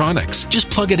electronics. Just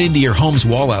plug it into your home's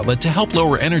wall outlet to help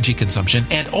lower energy consumption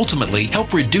and ultimately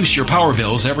help reduce your power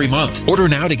bills every month. Order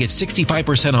now to get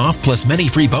 65% off plus many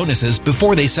free bonuses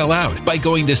before they sell out by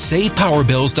going to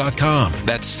SavePowerBills.com.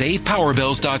 That's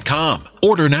SavePowerBills.com.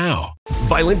 Order now.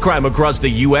 Violent crime across the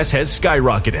U.S. has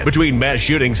skyrocketed. Between mass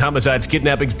shootings, homicides,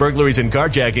 kidnappings, burglaries, and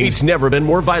carjacking, it's never been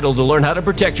more vital to learn how to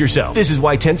protect yourself. This is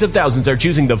why tens of thousands are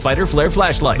choosing the Fighter Flare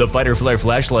flashlight. The Fighter Flare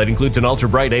flashlight includes an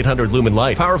ultra-bright 800 lumen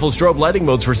light, powerful strobe lighting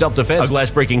modes for self-defense, a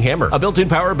glass-breaking hammer, a built-in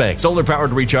power bank,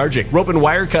 solar-powered recharging, rope and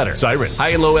wire cutter, siren, high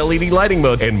and low LED lighting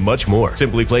mode, and much more.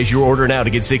 Simply place your order now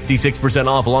to get 66%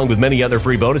 off along with many other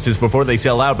free bonuses before they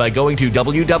sell out by going to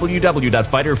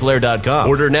www.fighterflare.com.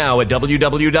 Order now at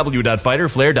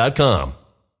www.fighterflare.com.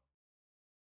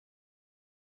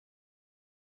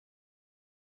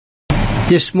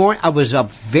 This morning, I was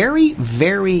up very,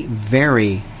 very,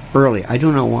 very early. I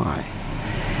don't know why.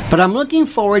 But I'm looking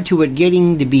forward to it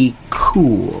getting to be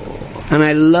cool. And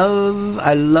I love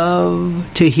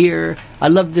to hear,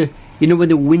 when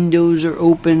the windows are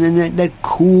open and that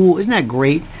cool, isn't that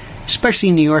great? Especially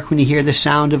in New York when you hear the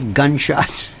sound of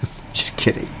gunshots. Just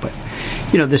kidding. But,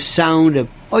 the sound of,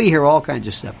 you hear all kinds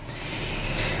of stuff.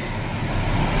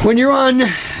 When you're on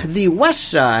the west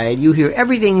side, you hear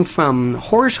everything from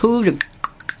horse hooves,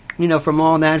 from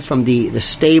all that, from the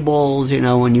stables,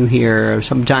 when you hear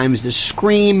sometimes the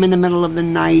scream in the middle of the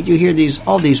night, you hear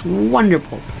all these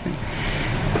wonderful things.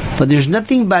 But there's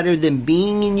nothing better than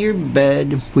being in your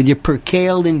bed with your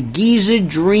percale and Giza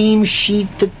Dream sheet,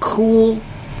 the cool,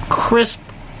 crisp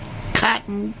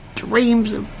cotton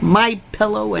dreams of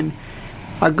MyPillow and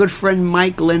our good friend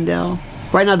Mike Lindell.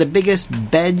 Right now, the biggest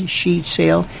bed sheet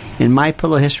sale in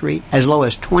MyPillow history, as low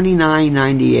as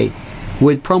 $29.98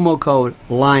 with promo code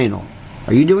Lionel.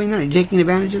 Are you doing that? Are you taking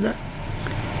advantage of that?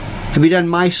 Have you done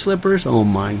My Slippers? Oh,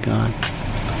 my God.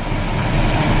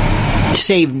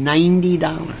 Save $90.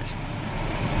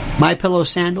 MyPillow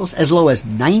sandals, as low as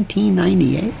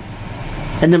 $19.98.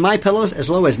 And then MyPillows, as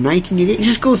low as $19.88. You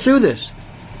just go through this.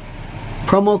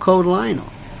 Promo code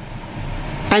Lionel.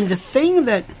 And the thing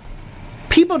that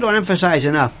people don't emphasize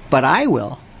enough, but I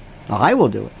will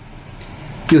do it.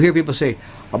 You'll hear people say,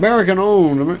 American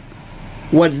owned.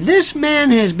 What this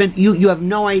man has been, you have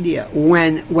no idea.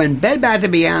 When Bed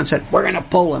Bath & Beyond said, we're going to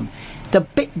pull him,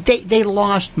 they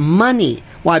lost money.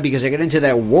 Why? Because they got into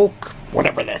that woke,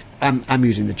 whatever that, I'm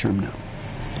using the term now.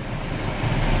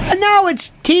 And now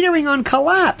it's teetering on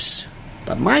collapse.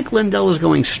 but Mike Lindell is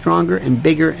going stronger and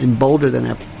bigger and bolder than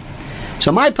ever.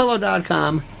 So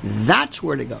MyPillow.com, that's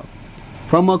where to go.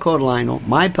 Promo code Lionel,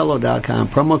 MyPillow.com,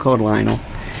 promo code Lionel,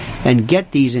 and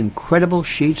get these incredible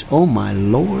sheets. Oh, my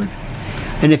Lord.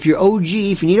 And if you're OG,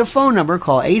 if you need a phone number,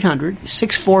 call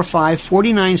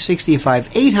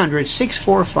 800-645-4965,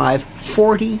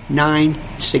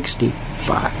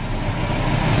 800-645-4965.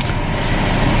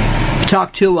 I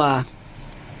talked to a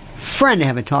friend I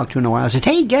haven't talked to in a while. I said,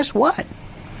 hey, guess what? I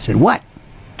said, what?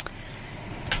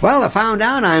 Well, I found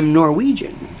out I'm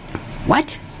Norwegian.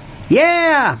 What?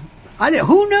 Yeah.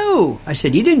 Who knew? I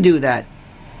said, you didn't do that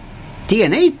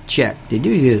DNA check, did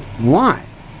you? Why?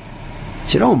 I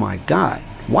said, oh my God.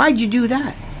 Why'd you do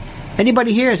that?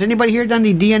 Anybody here? Has anybody here done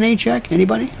the DNA check?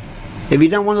 Anybody? Have you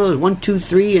done one of those 1, 2,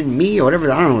 3 and me or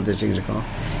whatever? I don't know what these things are called.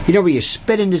 You know where you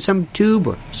spit into some tube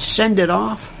or send it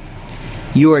off?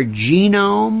 Your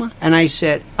genome? And I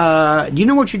said, do you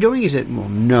know what you're doing? He said, well,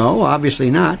 no,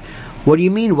 obviously not. What do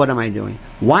you mean, what am I doing?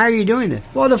 Why are you doing this?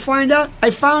 Well, to find out, I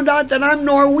found out that I'm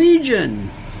Norwegian.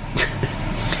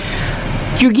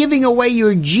 You're giving away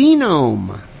your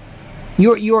genome,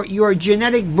 your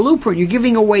genetic blueprint. You're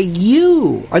giving away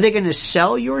you. Are they going to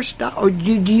sell your stuff? Or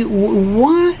do you,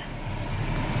 what?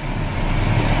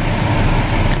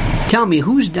 Tell me,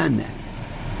 who's done that?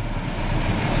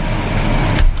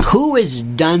 Who has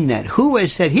done that? Who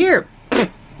has said, here,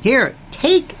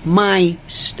 take my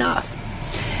stuff?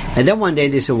 And then one day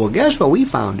they said, well, guess what we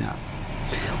found out?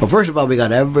 Well, first of all, we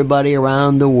got everybody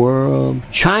around the world.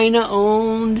 China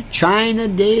owned, China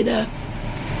data.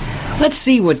 Let's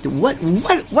see what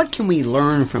can we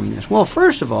learn from this? Well,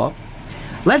 first of all,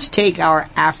 let's take our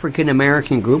African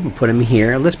American group and put them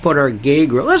here. Let's put our gay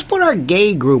group. Let's put our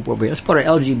gay group over here. Let's put our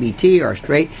LGBT, our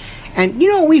straight. And you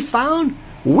know what we found?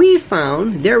 We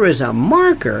found there is a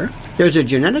marker. There's a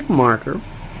genetic marker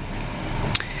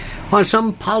on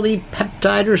some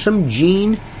polypeptide or some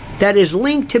gene that is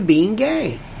linked to being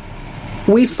gay.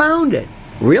 We found it.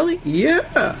 Really?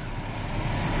 Yeah.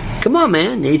 Come on,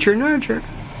 man. Nature, nurture.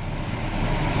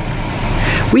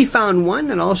 We found one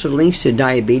that also links to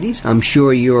diabetes. I'm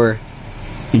sure your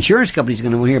insurance company is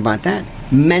going to want to hear about that.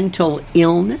 Mental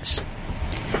illness.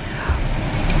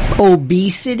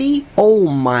 Obesity. Oh,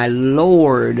 my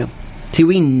Lord. See,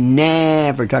 we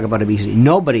never talk about obesity.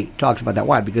 Nobody talks about that.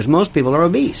 Why? Because most people are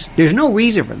obese. There's no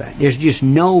reason for that. There's just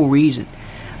no reason.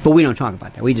 But we don't talk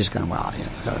about that. We just go, well,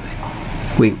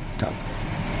 yeah, we talk.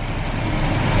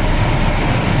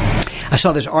 I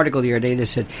saw this article the other day that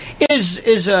said,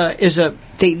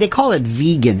 they call it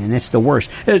vegan, and it's the worst.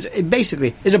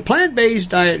 Basically, is a plant-based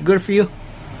diet good for you?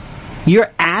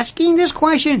 You're asking this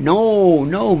question?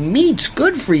 No, meat's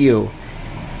good for you.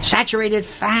 Saturated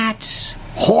fats,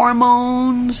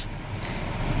 hormones.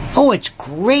 Oh, it's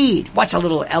great. What's a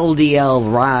little LDL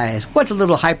rise? What's a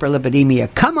little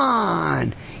hyperlipidemia? Come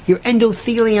on. Your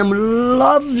endothelium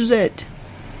loves it.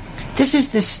 This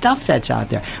is the stuff that's out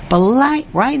there. But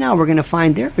right now we're going to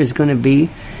find there is going to be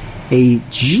a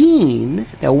gene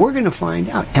that we're going to find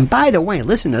out. And by the way,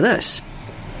 listen to this.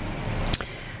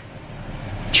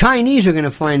 Chinese are going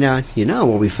to find out, you know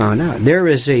what we found out. There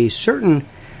is a certain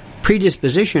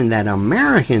predisposition that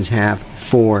Americans have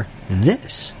for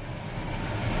this.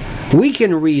 We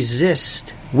can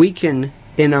resist, in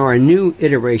our new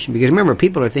iteration, because remember,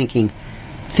 people are thinking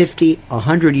 50,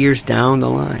 100 years down the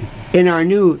line. In our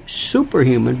new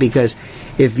superhuman, because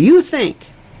if you think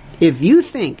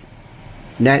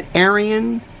that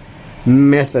Aryan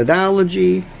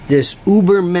methodology, this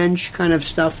Ubermensch kind of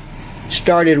stuff,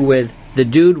 started with the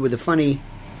dude with the funny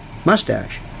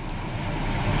mustache,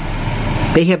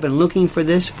 they have been looking for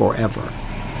this forever.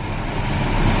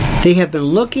 They have been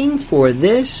looking for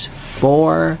this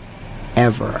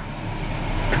forever.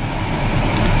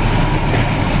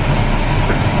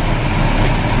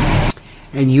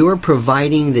 And you're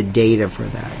providing the data for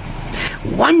that.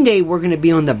 One day we're going to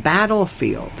be on the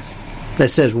battlefield that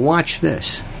says, watch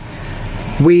this.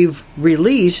 We've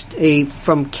released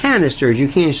from canisters, you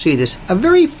can't see this, a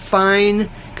very fine,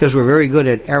 because we're very good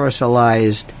at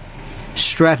aerosolized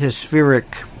stratospheric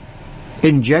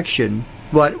injection,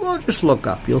 but well, just look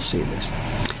up, you'll see this.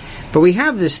 But we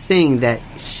have this thing that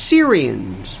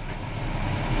Syrians,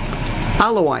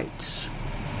 Alawites,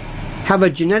 have a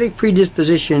genetic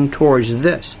predisposition towards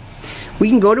this. We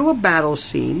can go to a battle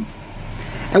scene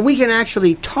and we can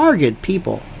actually target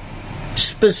people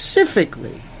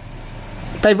specifically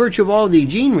by virtue of all the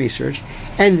gene research,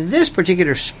 and this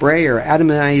particular spray or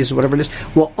atomized, whatever it is,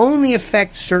 will only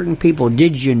affect certain people.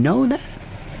 Did you know that?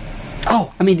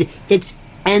 Oh, I mean, it's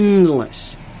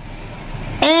endless.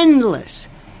 Endless.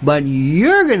 But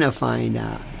you're going to find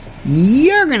out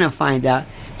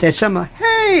that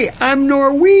hey, I'm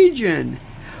Norwegian.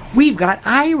 We've got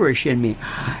Irish in me.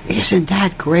 Isn't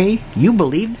that great? You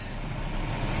believe that?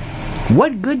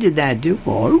 What good did that do?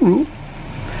 Well, I don't know.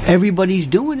 Everybody's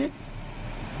doing it.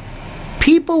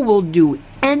 People will do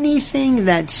anything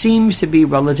that seems to be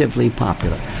relatively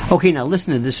popular. Okay, now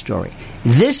listen to this story.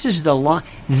 This is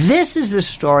the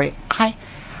story.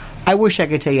 I wish I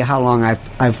could tell you how long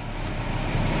I've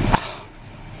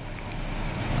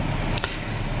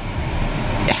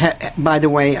by the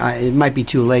way, it might be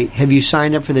too late. Have you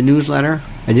signed up for the newsletter?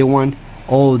 I did one.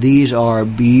 Oh, these are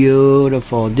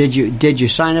beautiful. Did you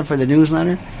sign up for the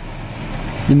newsletter?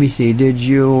 Let me see. Did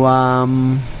you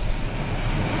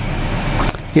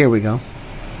Here we go.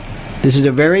 This is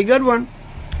a very good one.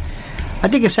 I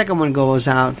think a second one goes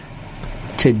out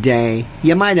today.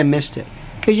 You might have missed it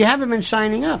because you haven't been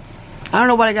signing up. I don't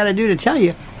know what I got to do to tell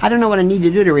you. I don't know what I need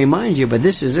to do to remind you, but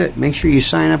this is it. Make sure you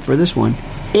sign up for this one.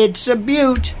 It's a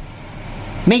beaut.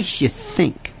 Makes you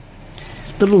think.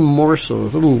 Little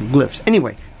morsels, little glyphs.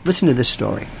 Anyway, listen to this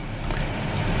story.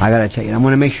 I got to tell you, I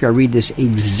want to make sure I read this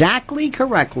exactly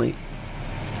correctly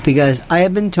because I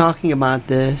have been talking about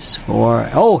this for...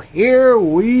 Oh, here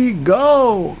we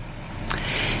go.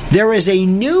 There is a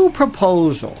new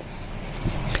proposal.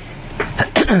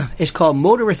 It's called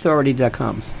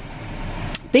MotorAuthority.com.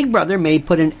 Big Brother may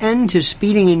put an end to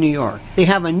speeding in New York. They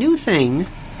have a new thing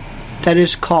that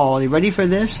is called... You ready for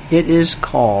this? It is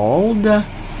called...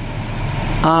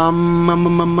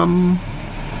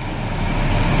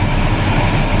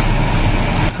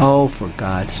 Oh, for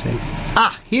God's sake.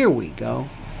 Here we go.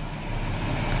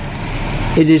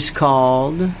 It is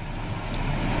called...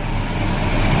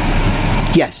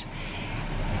 Yes.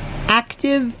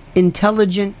 Active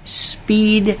Intelligent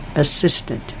Speed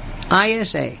Assistant.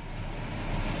 ISA.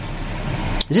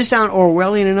 Does this sound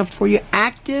Orwellian enough for you?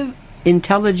 Active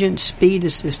Intelligent Speed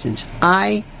Assistance.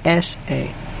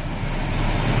 ISA.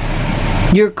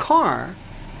 Your car,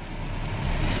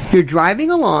 you're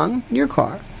driving along in your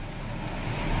car,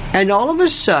 and all of a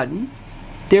sudden,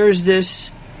 there's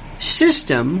this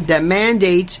system that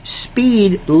mandates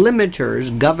speed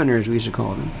limiters, governors we used to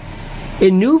call them,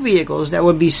 in new vehicles that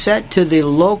would be set to the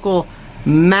local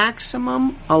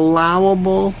maximum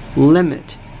allowable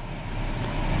limit.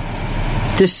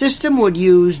 The system would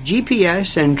use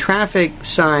GPS and traffic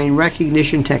sign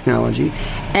recognition technology,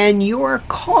 and your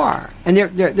car, and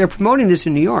they're promoting this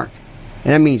in New York,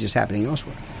 and that means it's happening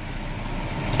elsewhere.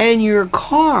 And your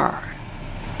car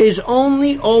is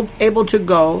only able to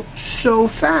go so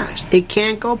fast. It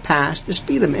can't go past the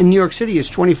speed limit. In New York City, it's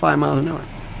 25 miles an hour.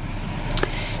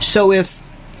 So if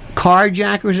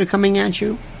carjackers are coming at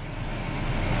you,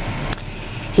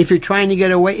 if you're trying to get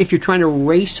away, if you're trying to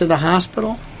race to the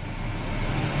hospital,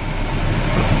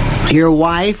 your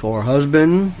wife or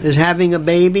husband is having a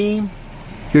baby,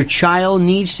 your child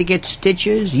needs to get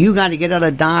stitches, you got to get out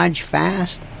of Dodge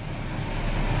fast.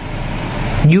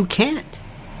 You can't.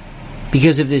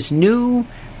 Because of this new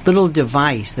little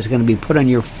device that's going to be put on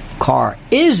your car.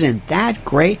 Isn't that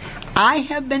great? I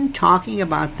have been talking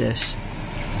about this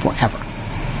forever.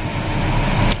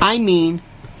 I mean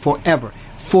forever.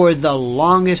 For the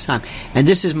longest time. And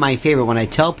this is my favorite when I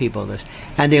tell people this.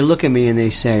 And they look at me and they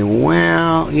say,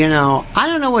 well, you know, I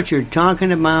don't know what you're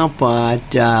talking about, but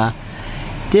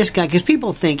this guy, because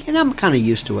people think, and I'm kind of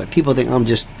used to it, people think I'm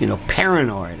just, you know,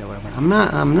 paranoid or whatever. I'm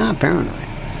not paranoid.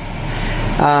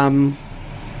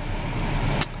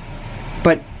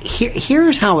 But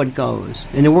here's how it goes.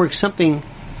 And it works something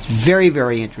very,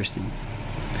 very interesting.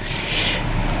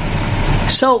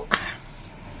 So,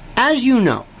 as you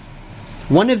know,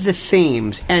 one of the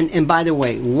themes, and by the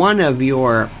way, one of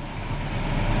your,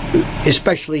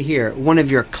 especially here, one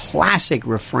of your classic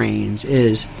refrains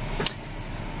is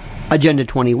Agenda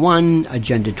 21,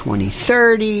 Agenda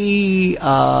 2030, you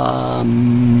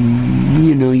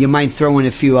know, you might throw in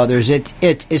a few others.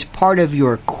 It is part of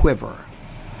your quiver.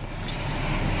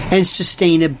 And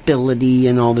sustainability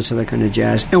and all this other kind of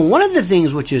jazz. And one of the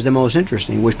things which is the most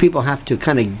interesting, which people have to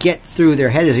kind of get through their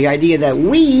head, is the idea that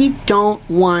we don't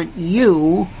want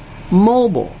you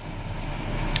mobile.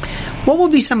 What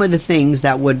would be some of the things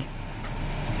that would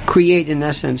create, in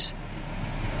essence,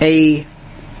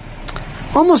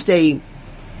 almost a,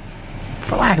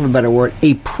 for lack of a better word,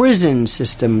 a prison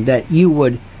system that you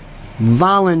would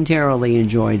voluntarily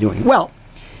enjoy doing? Well,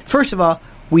 first of all,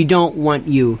 we don't want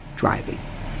you driving.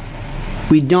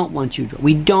 We don't want you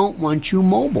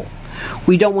mobile.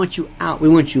 We don't want you out. We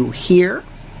want you here.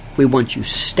 We want you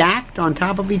stacked on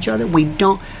top of each other. We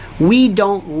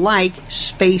don't like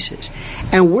spaces.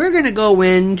 And we're going to go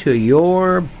into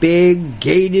your big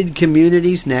gated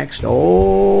communities next.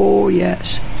 Oh,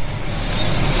 yes.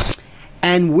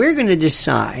 And we're going to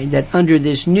decide that under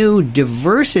this new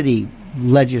diversity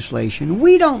legislation,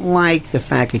 we don't like the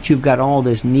fact that you've got all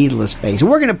this needless space. And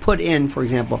we're going to put in, for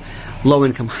example,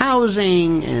 low-income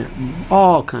housing and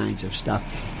all kinds of stuff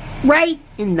right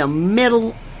in the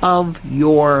middle of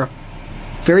your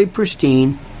very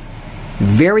pristine,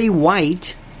 very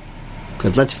white,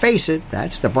 because let's face it,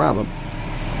 that's the problem.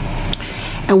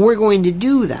 And we're going to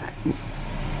do that.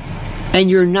 And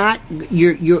you're going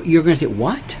to say,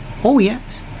 what? Oh,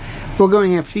 yes. We're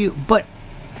going after you. But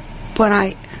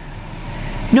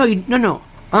no,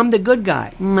 I'm the good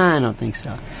guy. I don't think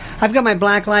so. I've got my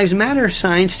Black Lives Matter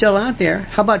sign still out there.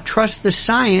 How about trust the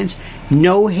science?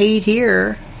 No hate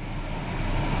here.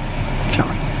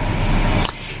 Sorry.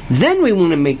 Then we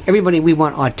want to make we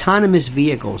want autonomous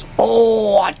vehicles.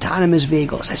 Oh, autonomous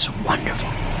vehicles. That's wonderful.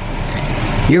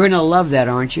 You're going to love that,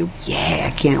 aren't you?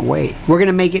 Yeah, I can't wait. We're going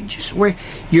to make it just where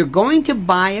you're going to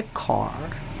buy a car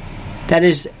that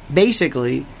is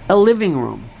basically a living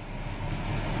room.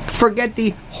 Forget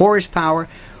the horsepower.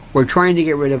 We're trying to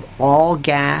get rid of all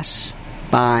gas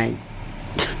by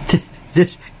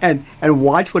this, and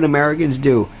watch what Americans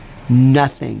do.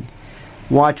 Nothing.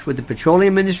 Watch what the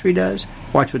petroleum industry does.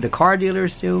 Watch what the car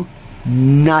dealers do.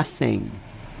 Nothing.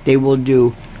 They will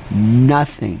do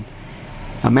nothing.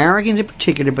 Americans in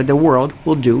particular, but the world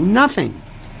will do nothing.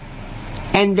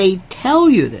 And they tell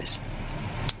you this.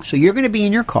 So you're going to be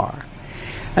in your car,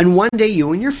 and one day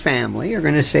you and your family are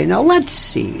going to say, now let's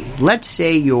see. Let's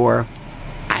say you're,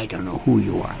 I don't know who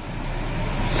you are.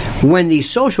 When the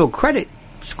social credit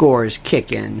scores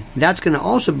kick in, that's going to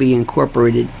also be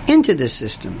incorporated into the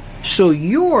system. So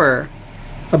your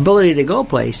ability to go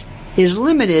place is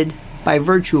limited by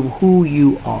virtue of who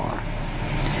you are.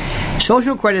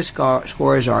 Social credit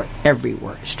scores are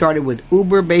everywhere. It started with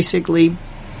Uber, basically.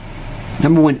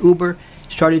 Remember when Uber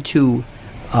started to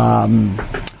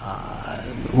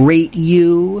rate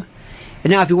you?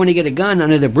 And now if you want to get a gun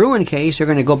under the Bruin case, they're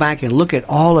going to go back and look at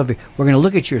all of it. We're going to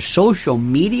look at your social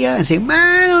media and say,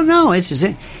 I don't know. This is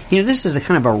a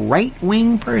kind of a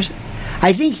right-wing person.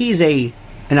 I think he's an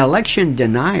election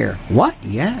denier. What?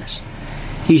 Yes.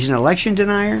 He's an election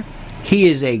denier. He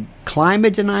is a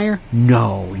climate denier?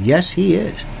 No. Yes, he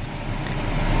is.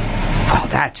 Well,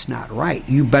 that's not right.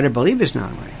 You better believe it's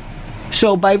not right.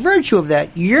 So by virtue of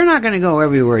that, you're not going to go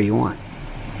everywhere you want.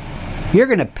 You're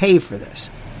going to pay for this.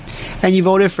 And you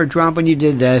voted for Trump and you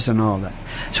did this and all that.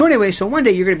 So anyway, so one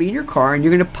day you're going to be in your car and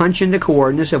you're going to punch in the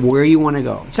coordinates of where you want to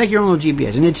go. It's like your own little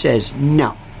GPS. And it says,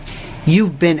 no,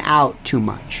 you've been out too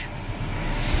much.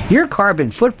 Your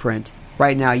carbon footprint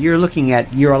right now, you're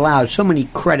allowed so many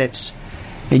credits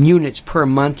and units per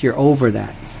month, you're over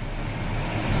that.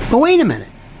 But wait a minute.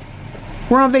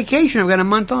 We're on vacation. I've got a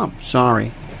month off.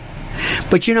 Sorry.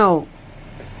 But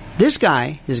this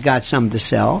guy has got some to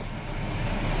sell.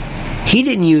 He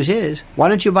didn't use his. Why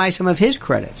don't you buy some of his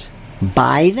credits?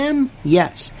 Buy them?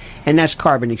 Yes. And that's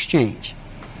carbon exchange.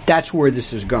 That's where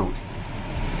this is going.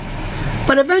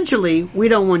 But eventually, we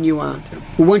don't want you out there.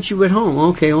 We want you at home.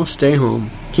 Okay, well, stay home.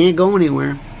 Can't go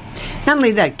anywhere. Not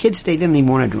only that, kids today didn't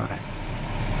even want to drive.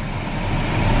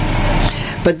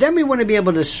 But then we want to be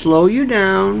able to slow you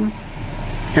down,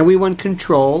 and we want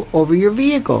control over your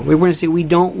vehicle. We want to say, we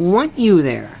don't want you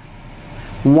there.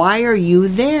 Why are you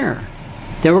there?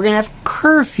 Then we're going to have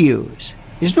curfews.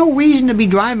 There's no reason to be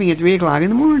driving at 3 o'clock in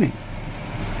the morning.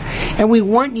 And we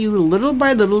want you little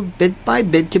by little, bit by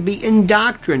bit, to be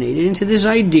indoctrinated into this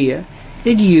idea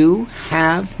that you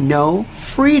have no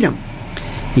freedom.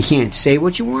 You can't say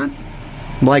what you want.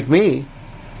 Like me,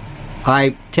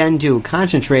 I tend to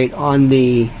concentrate on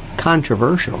the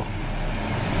controversial.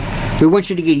 We want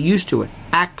you to get used to it,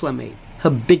 acclimate,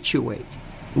 habituate.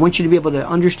 We want you to be able to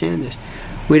understand this.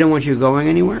 We don't want you going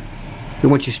anywhere. We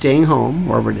want you staying home,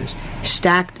 wherever it is,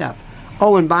 stacked up.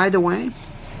 Oh, and by the way,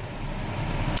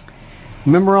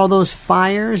 remember all those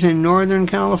fires in Northern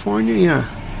California? Yeah.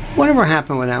 Whatever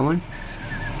happened with that one?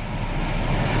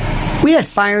 We had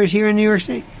fires here in New York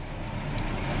State.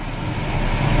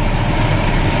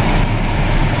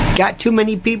 Got too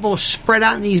many people spread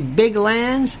out in these big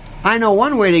lands? I know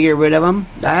one way to get rid of them.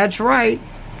 That's right.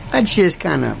 That's just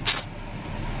kind of...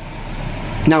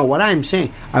 Now, what I'm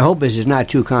saying, I hope this is not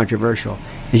too controversial.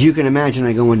 As you can imagine,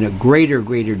 I go into greater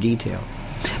detail.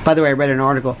 By the way, I read an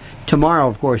article. Tomorrow,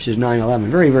 of course, is 9/11.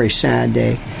 Very, very sad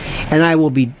day. And I will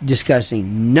be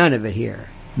discussing none of it here.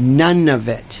 None of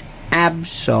it.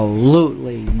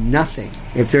 Absolutely nothing.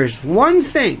 If there's one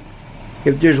thing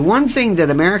that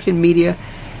American media,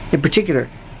 in particular,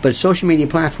 but social media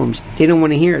platforms, they don't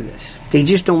want to hear this. They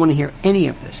just don't want to hear any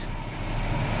of this.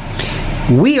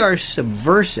 We are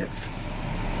subversive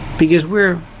because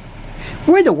we're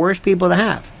We're the worst people to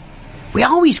have. We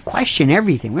always question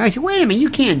everything. We always say, wait a minute, you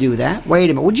can't do that. Wait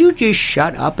a minute, would you just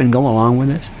shut up and go along with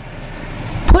this?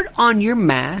 Put on your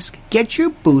mask, get your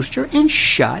booster, and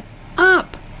shut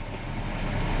up.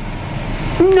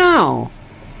 No.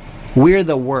 We're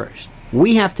the worst.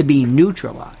 We have to be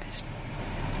neutralized.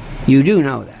 You do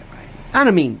know that, right? I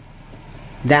don't mean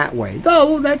that way,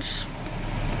 though that's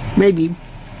maybe.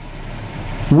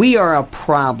 We are a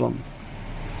problem.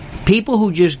 People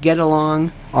who just get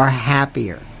along are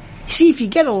happier. See, if you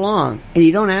get along and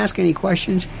you don't ask any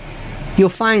questions, you'll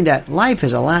find that life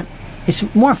is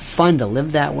it's more fun to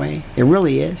live that way. It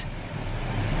really is.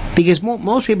 Because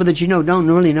most people that you know don't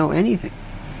really know anything.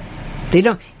 They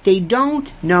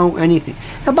don't know anything.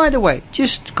 Now, by the way,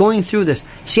 just going through this,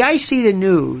 see, I see the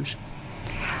news.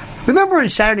 Remember on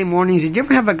Saturday mornings, did you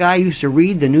ever have a guy who used to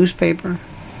read the newspaper?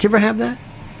 Did you ever have that?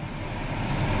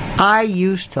 I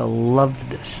used to love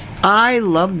this. I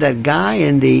loved that guy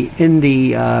in the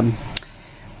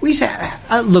we said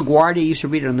LaGuardia used to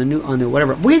read it on the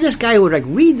whatever. We had this guy who would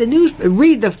read the news,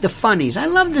 read the funnies. I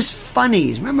love this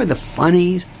funnies. Remember the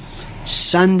funnies?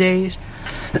 Sundays.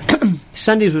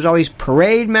 Sundays was always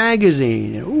Parade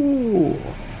magazine. Ooh,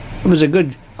 it was a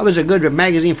good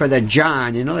magazine for the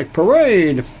John, like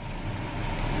Parade.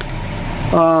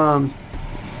 Well,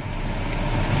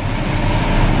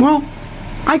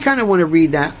 I kind of want to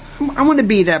read that. I want to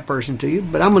be that person to you,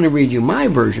 but I'm going to read you my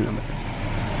version of it.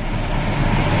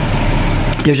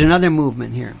 There's another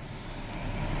movement here.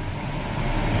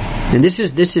 And this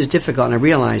is difficult, and I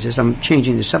realize this. I'm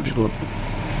changing the subject a little bit.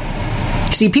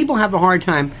 See, people have a hard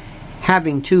time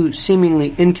having two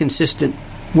seemingly inconsistent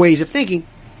ways of thinking,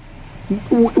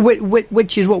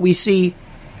 which is what we see,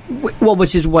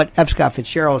 which is what F. Scott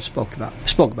Fitzgerald spoke about.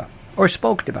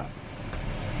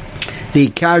 The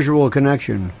casual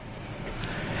connection.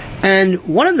 And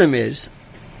one of them is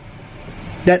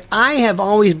that I have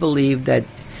always believed that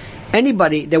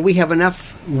anybody, that we have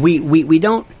enough, we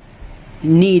don't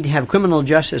need to have criminal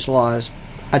justice laws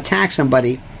attack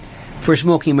somebody for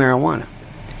smoking marijuana.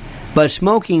 But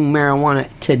smoking marijuana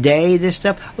today, this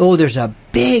stuff, there's a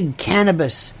big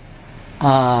cannabis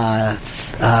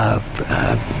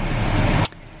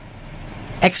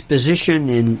exposition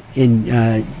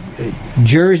in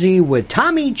Jersey with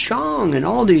Tommy Chong and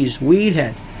all these weed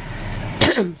heads.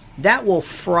 That will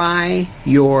fry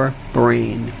your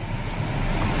brain.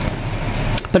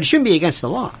 But it shouldn't be against the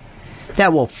law.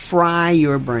 That will fry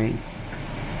your brain.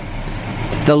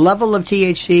 The level of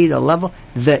THC,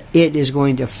 it is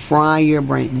going to fry your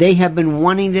brain. They have been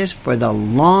wanting this for the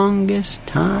longest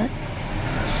time.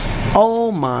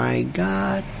 Oh my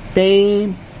God.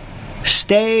 They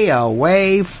stay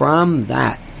away from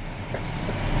that.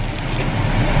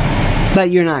 But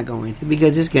you're not going to,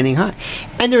 because it's getting hot.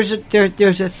 And there's a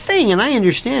thing, and I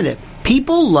understand it.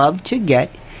 People love to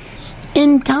get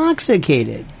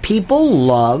intoxicated. People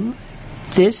love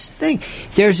this thing.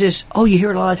 There's this, you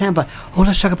hear it a lot of time, but,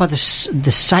 let's talk about the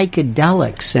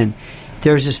psychedelics. And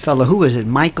there's this fellow, who is it?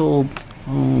 Michael,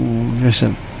 there's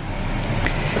some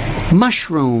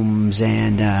mushrooms,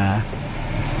 and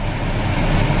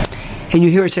you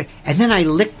hear it say, and then I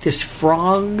licked this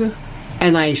frog,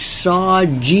 and I saw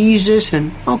Jesus,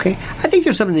 and okay, I think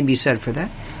there's something to be said for that.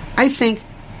 I think,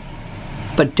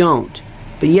 but don't.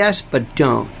 But yes, but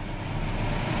don't.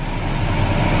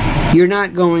 You're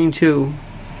not going to.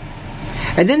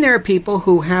 And then there are people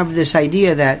who have this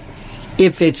idea that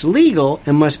if it's legal,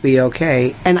 it must be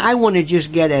okay, and I want to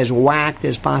just get as whacked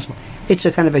as possible. It's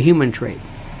a kind of a human trait.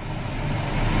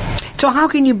 So how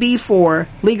can you be for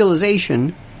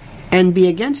legalization and be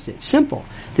against it? Simple.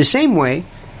 The same way,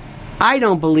 I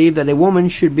don't believe that a woman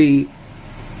should be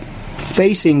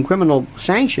facing criminal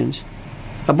sanctions.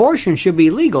 Abortion should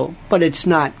be legal, but it's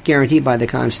not guaranteed by the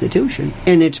Constitution.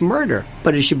 And it's murder,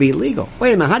 but it should be legal.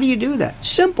 Wait a minute, how do you do that?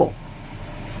 Simple.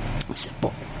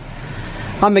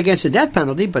 I'm against the death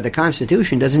penalty, but the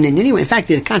Constitution doesn't in any way. In fact,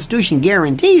 the Constitution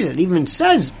guarantees it, even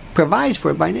provides for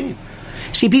it by name.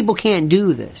 See, people can't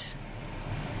do this.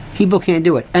 People can't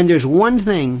do it. And there's one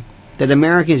thing that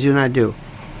Americans do not do.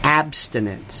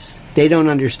 Abstinence. They don't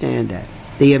understand that.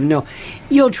 They have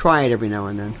you'll try it every now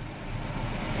and then.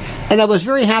 And I was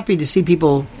very happy to see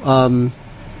people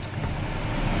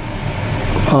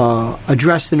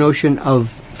address the notion of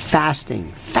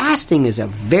fasting. Fasting is a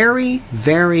very,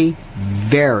 very,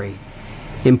 very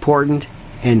important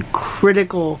and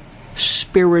critical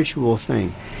spiritual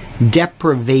thing.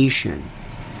 Deprivation.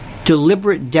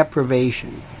 Deliberate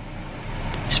deprivation.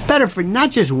 It's better for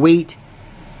not just weight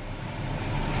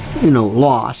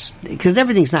loss, because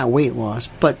everything's not weight loss,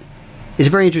 but It's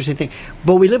a very interesting thing.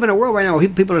 But we live in a world right now where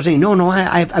people are saying, no,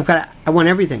 I want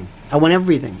everything. I want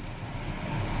everything.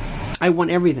 I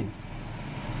want everything.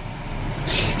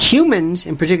 Humans,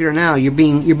 in particular now, you're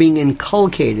being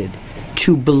inculcated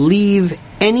to believe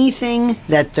anything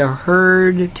that the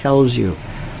herd tells you.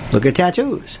 Look at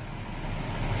tattoos.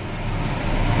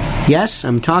 Yes,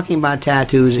 I'm talking about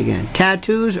tattoos again.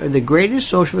 Tattoos are the greatest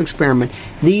social experiment.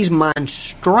 These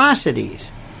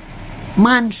monstrosities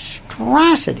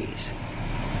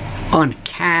on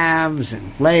calves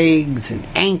and legs and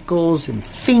ankles and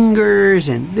fingers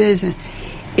and this.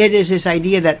 It is this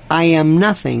idea that I am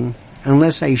nothing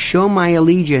unless I show my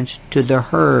allegiance to the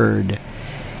herd,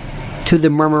 to the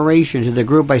murmuration, to the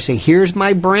group. I say, here's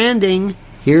my branding.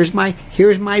 Here's my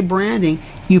branding.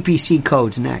 UPC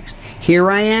codes next. Here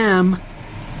I am.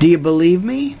 Do you believe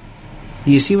me?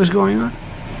 Do you see what's going on?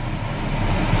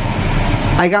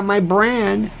 I got my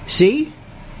brand. See?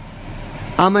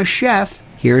 I'm a chef.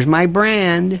 Here's my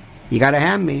brand. You got to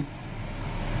have me.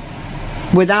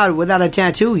 Without a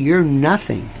tattoo, you're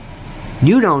nothing.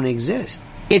 You don't exist.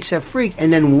 It's a freak.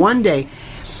 And then one day,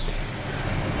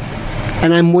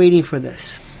 and I'm waiting for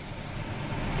this.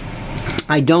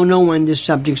 I don't know when this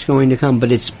subject's going to come,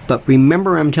 but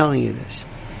remember I'm telling you this.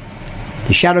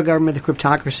 The shadow government, the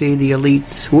cryptocracy, the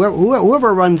elites,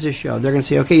 whoever runs this show, they're going to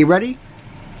say, okay, you ready?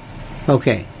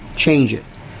 Okay, change it.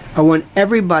 I want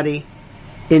everybody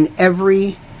in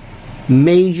every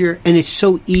major, and it's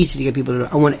so easy to get people to do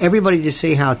it. I want everybody to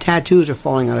say how tattoos are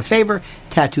falling out of favor,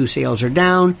 tattoo sales are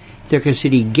down, they're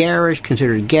considered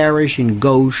garish and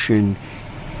gauche and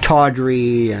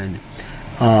tawdry, and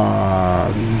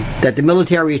that the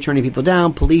military is turning people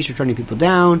down, police are turning people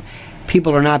down,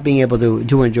 people are not being able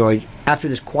to enjoy. After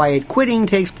this quiet quitting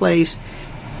takes place,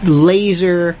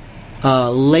 laser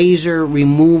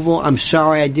removal. I'm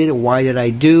sorry I did it. Why did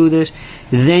I do this?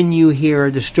 Then you hear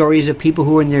the stories of people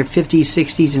who are in their 50s,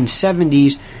 60s, and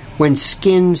 70s when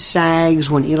skin sags,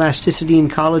 when elasticity and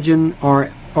collagen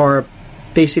are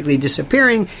basically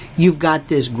disappearing. You've got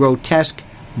this grotesque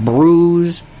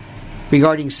bruise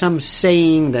regarding some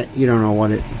saying that you don't know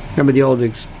what it... Remember the old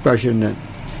expression that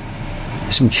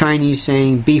some Chinese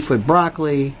saying, beef with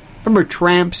broccoli. Remember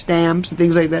tramp stamps and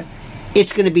things like that?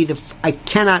 It's going to be I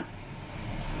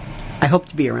hope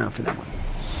to be around for that one.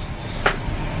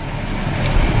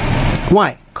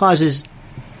 Why? Causes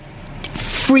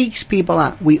freaks people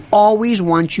out. We always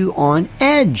want you on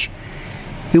edge.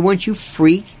 We want you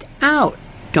freaked out.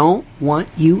 Don't want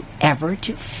you ever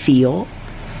to feel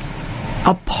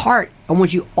apart. I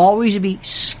want you always to be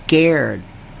scared.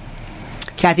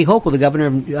 Kathy Hochul, the governor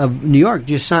of New York,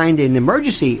 just signed an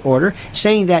emergency order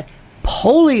saying that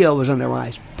polio was on the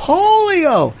rise.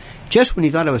 Polio! Just when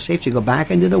you thought it was safe to go back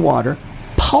into the water,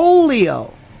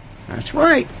 polio. That's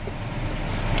right.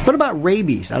 What about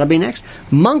rabies? That'll be next.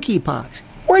 Monkeypox.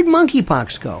 Where'd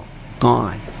monkeypox go?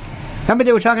 Gone. Remember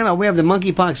they were talking about we have the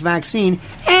monkeypox vaccine,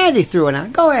 and they threw it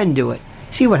out. Go ahead and do it.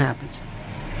 See what happens.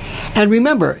 And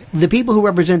remember, the people who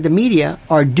represent the media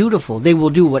are dutiful. They will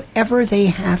do whatever they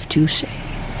have to say.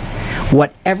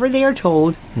 Whatever they are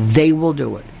told, they will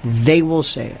do it. They will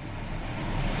say it.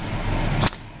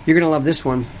 You're going to love this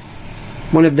one.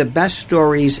 One of the best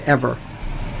stories ever.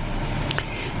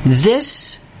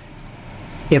 This,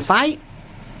 I've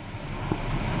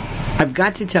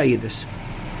got to tell you this.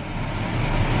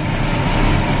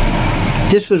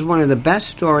 This was one of the best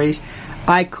stories.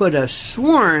 I could have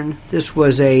sworn this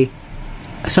was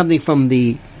something from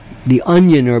the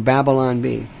Onion or Babylon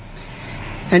Bee.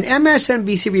 An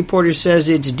MSNBC reporter says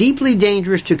it's deeply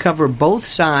dangerous to cover both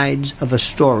sides of a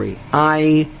story.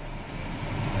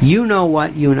 You know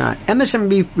what, you not.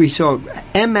 MSDNC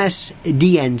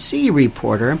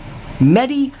reporter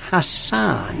Mehdi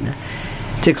Hassan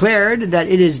declared that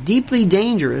it is deeply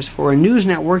dangerous for a news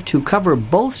network to cover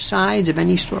both sides of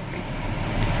any story.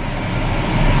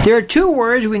 There are two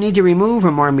words we need to remove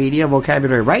from our media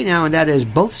vocabulary right now, and that is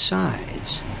both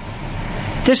sides.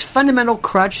 This fundamental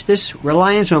crutch, this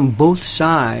reliance on both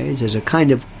sides as a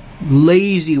kind of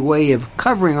lazy way of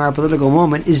covering our political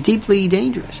moment is deeply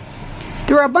dangerous.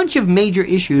 There are a bunch of major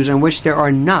issues on which there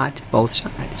are not both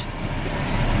sides.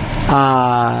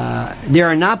 There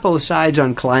are not both sides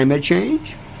on climate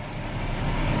change.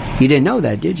 You didn't know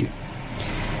that, did you?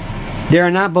 There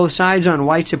are not both sides on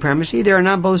white supremacy. There are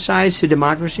not both sides to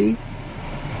democracy.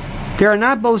 There are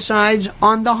not both sides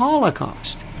on the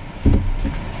Holocaust.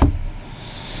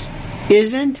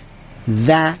 Isn't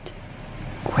that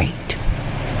great?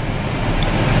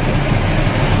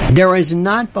 There is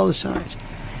not both sides.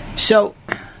 So,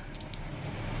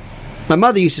 my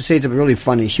mother used to say something really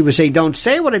funny. She would say, don't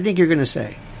say what I think you're going to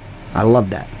say. I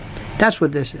love that. That's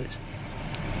what this is.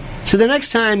 So the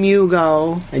next time you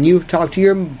go and you talk to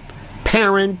your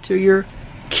parent or your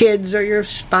kids or your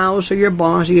spouse or your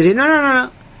boss, you say, no.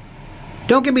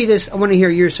 Don't give me this. I want to hear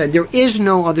your side. There is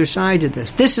no other side to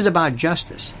this. This is about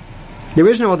justice. There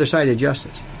is no other side to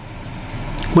justice.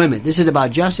 Wait a minute. This is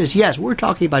about justice? Yes, we're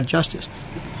talking about justice.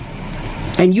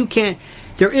 And you can't.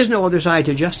 There is no other side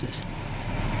to justice.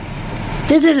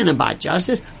 This isn't about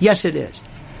justice. Yes, it is.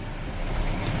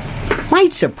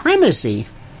 White supremacy?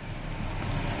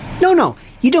 No.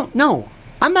 You don't know.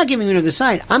 I'm not giving you another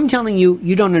side. I'm telling you,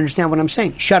 you don't understand what I'm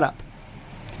saying. Shut up.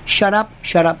 Shut up.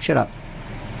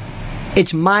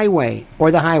 It's my way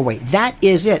or the highway. That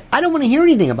is it. I don't want to hear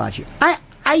anything about you.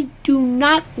 I do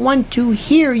not want to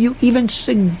hear you even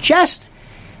suggest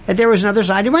that there is another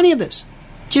side to any of this.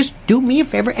 Just do me a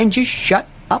favor and just shut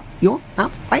up your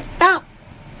mouth right now.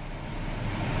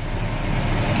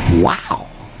 Wow.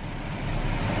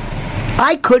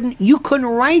 You couldn't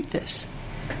write this.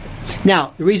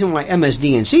 Now, the reason why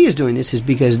MSDNC is doing this is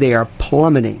because they are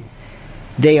plummeting.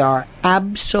 They are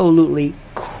absolutely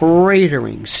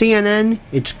cratering. CNN,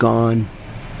 it's gone.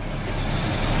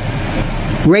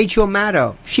 Rachel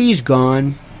Maddow, she's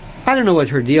gone. I don't know what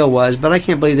her deal was, but I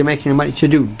can't believe they're making money to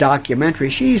do documentary.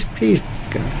 She's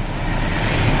gone.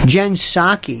 Jen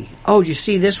Psaki. Oh, did you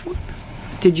see this one?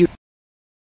 Did you?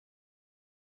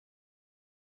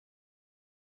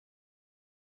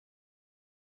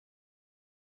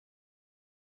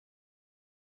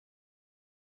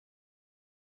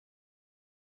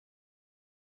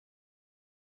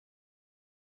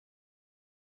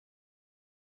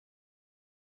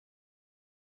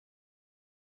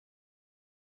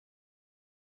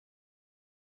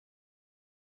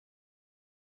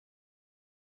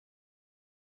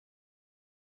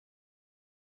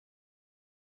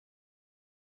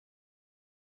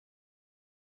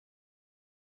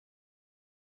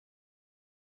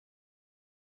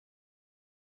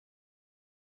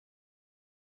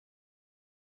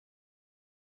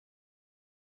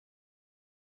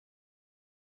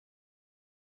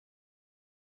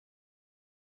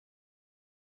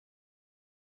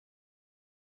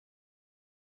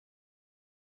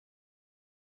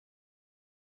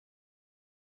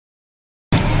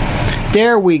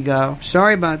 There we go.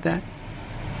 Sorry about that.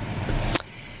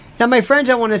 Now, my friends,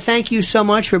 I want to thank you so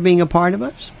much for being a part of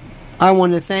us. I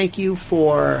want to thank you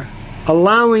for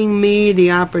allowing me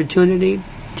the opportunity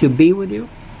to be with you.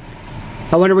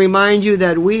 I want to remind you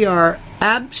that we are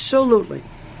absolutely,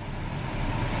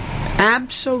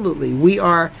 we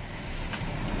are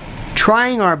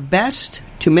trying our best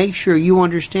to make sure you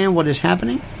understand what is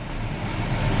happening.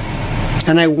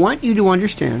 And I want you to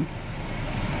understand,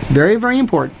 very, very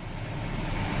important,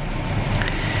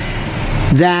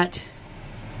 that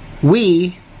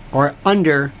we are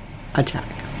under attack.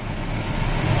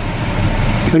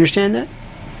 You understand that?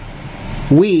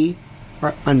 We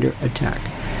are under attack.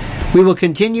 We will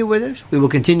continue with this. We will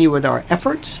continue with our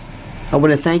efforts. I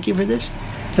want to thank you for this.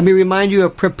 Let me remind you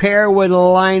of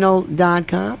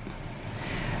preparewithlionel.com,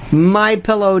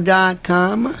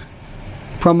 mypillow.com,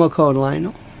 promo code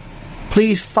Lionel.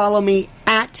 Please follow me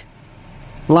at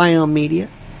Lionel Media.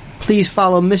 Please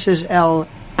follow Mrs. L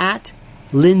at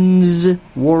Lynn's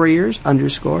Warriors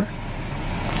 _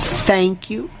 Thank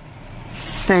you.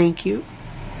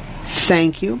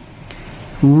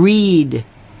 Read,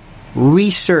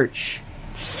 research,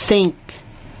 think.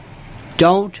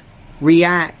 Don't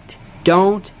react.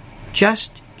 Don't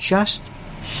just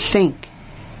think.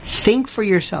 Think for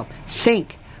yourself.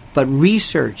 Think, but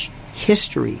research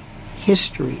history.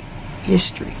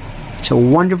 It's a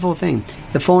wonderful thing.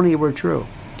 If only it were true.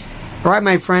 All right,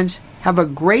 my friends. Have a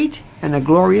great and a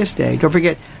glorious day. Don't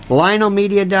forget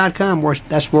LionelMedia.com.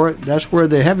 That's where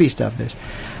the heavy stuff is.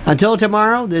 Until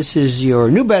tomorrow, this is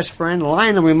your new best friend,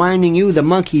 Lionel, reminding you the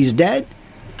monkey's dead.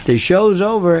 The show's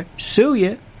over. Sue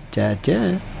ya.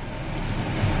 Ta-ta.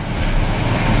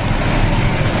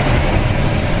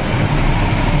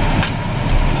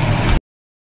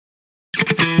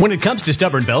 When it comes to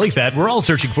stubborn belly fat, we're all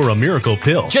searching for a miracle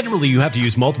pill. Generally, you have to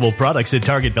use multiple products that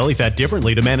target belly fat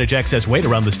differently to manage excess weight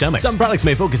around the stomach. Some products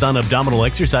may focus on abdominal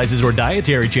exercises or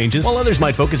dietary changes, while others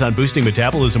might focus on boosting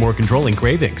metabolism or controlling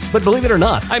cravings. But believe it or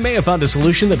not, I may have found a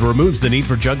solution that removes the need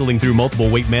for juggling through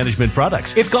multiple weight management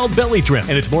products. It's called Belly Trim,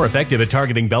 and it's more effective at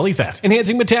targeting belly fat,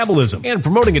 enhancing metabolism, and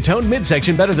promoting a toned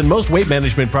midsection better than most weight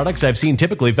management products I've seen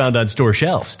typically found on store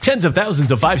shelves. Tens of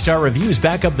thousands of 5-star reviews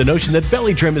back up the notion that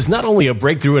Belly Trim is not only a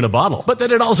breakthrough breakthrough in a bottle, but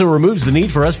then it also removes the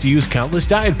need for us to use countless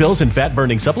diet pills and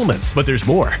fat-burning supplements. But there's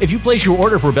more. If you place your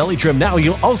order for Belly Trim now,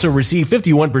 you'll also receive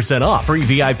 51% off, free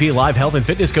VIP live health and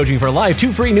fitness coaching for life,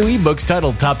 2 free new ebooks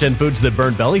titled Top 10 Foods That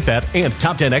Burn Belly Fat and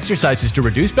Top 10 Exercises to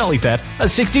Reduce Belly Fat, a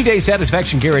 60-day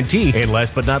satisfaction guarantee, and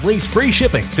last but not least, free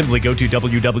shipping. Simply go to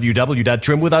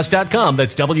www.trimwithus.com.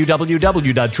 That's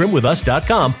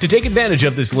www.trimwithus.com to take advantage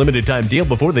of this limited time deal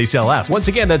before they sell out. Once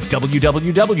again, that's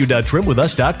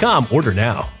www.trimwithus.com. Order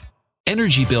now.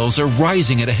 Energy bills are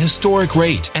rising at a historic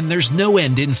rate, and there's no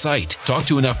end in sight. Talk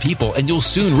to enough people, and you'll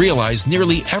soon realize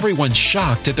nearly everyone's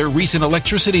shocked at their recent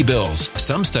electricity bills.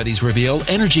 Some studies reveal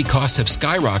energy costs have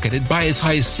skyrocketed by as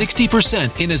high as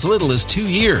 60% in as little as 2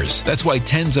 years. That's why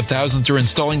tens of thousands are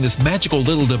installing this magical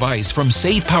little device from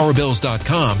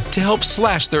SavePowerBills.com to help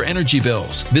slash their energy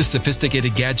bills. This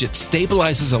sophisticated gadget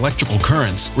stabilizes electrical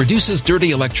currents, reduces dirty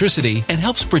electricity, and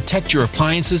helps protect your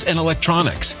appliances and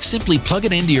electronics. Simply plug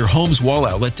it into your home's wall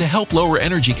outlet to help lower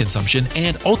energy consumption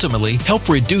and ultimately help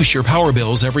reduce your power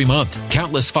bills every month.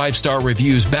 Countless 5-star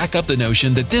reviews back up the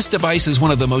notion that this device is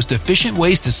one of the most efficient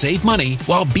ways to save money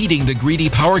while beating the greedy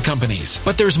power companies.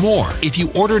 But there's more. If you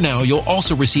order now, you'll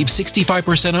also receive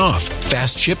 65% off,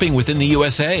 fast shipping within the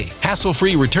USA,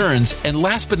 hassle-free returns, and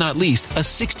last but not least, a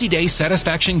 60-day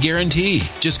satisfaction guarantee.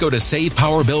 Just go to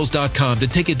SavePowerBills.com to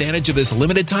take advantage of this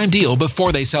limited time deal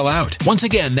before they sell out. Once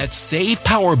again, that's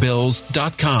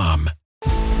SavePowerBills.com.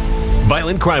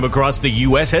 Violent crime across the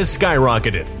U.S. has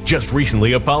skyrocketed. Just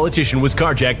recently, a politician was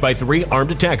carjacked by 3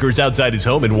 armed attackers outside his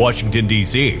home in Washington,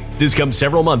 D.C. This comes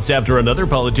several months after another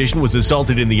politician was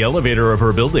assaulted in the elevator of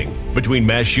her building. Between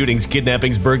mass shootings,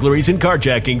 kidnappings, burglaries, and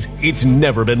carjackings, it's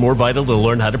never been more vital to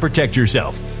learn how to protect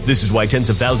yourself. This is why tens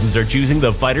of thousands are choosing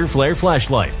the Fighter Flare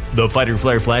flashlight. The Fighter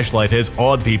Flare flashlight has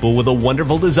awed people with a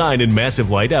wonderful design and massive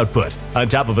light output. On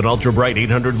top of an ultra-bright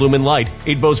 800-lumen light,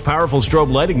 it boasts powerful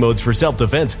strobe lighting modes for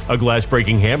self-defense, a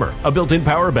glass-breaking hammer, a built-in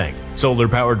power bank,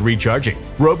 solar-powered recharging,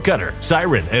 rope cutter,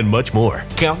 siren, and much more.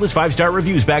 Countless 5-star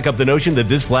reviews back up the notion that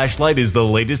this flashlight is the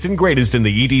latest and greatest in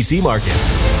the EDC market.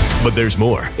 But there's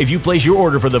more. If you place your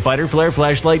order for the Fighter Flare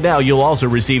flashlight now, you'll also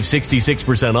receive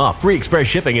 66% off, free express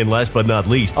shipping, and last but not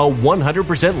least, a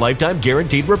 100% lifetime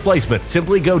guaranteed replacement.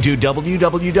 Simply go to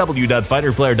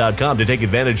www.fighterflare.com to take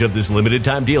advantage of this limited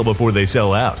time deal before they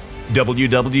sell out.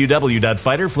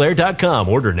 www.fighterflare.com.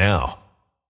 Order now.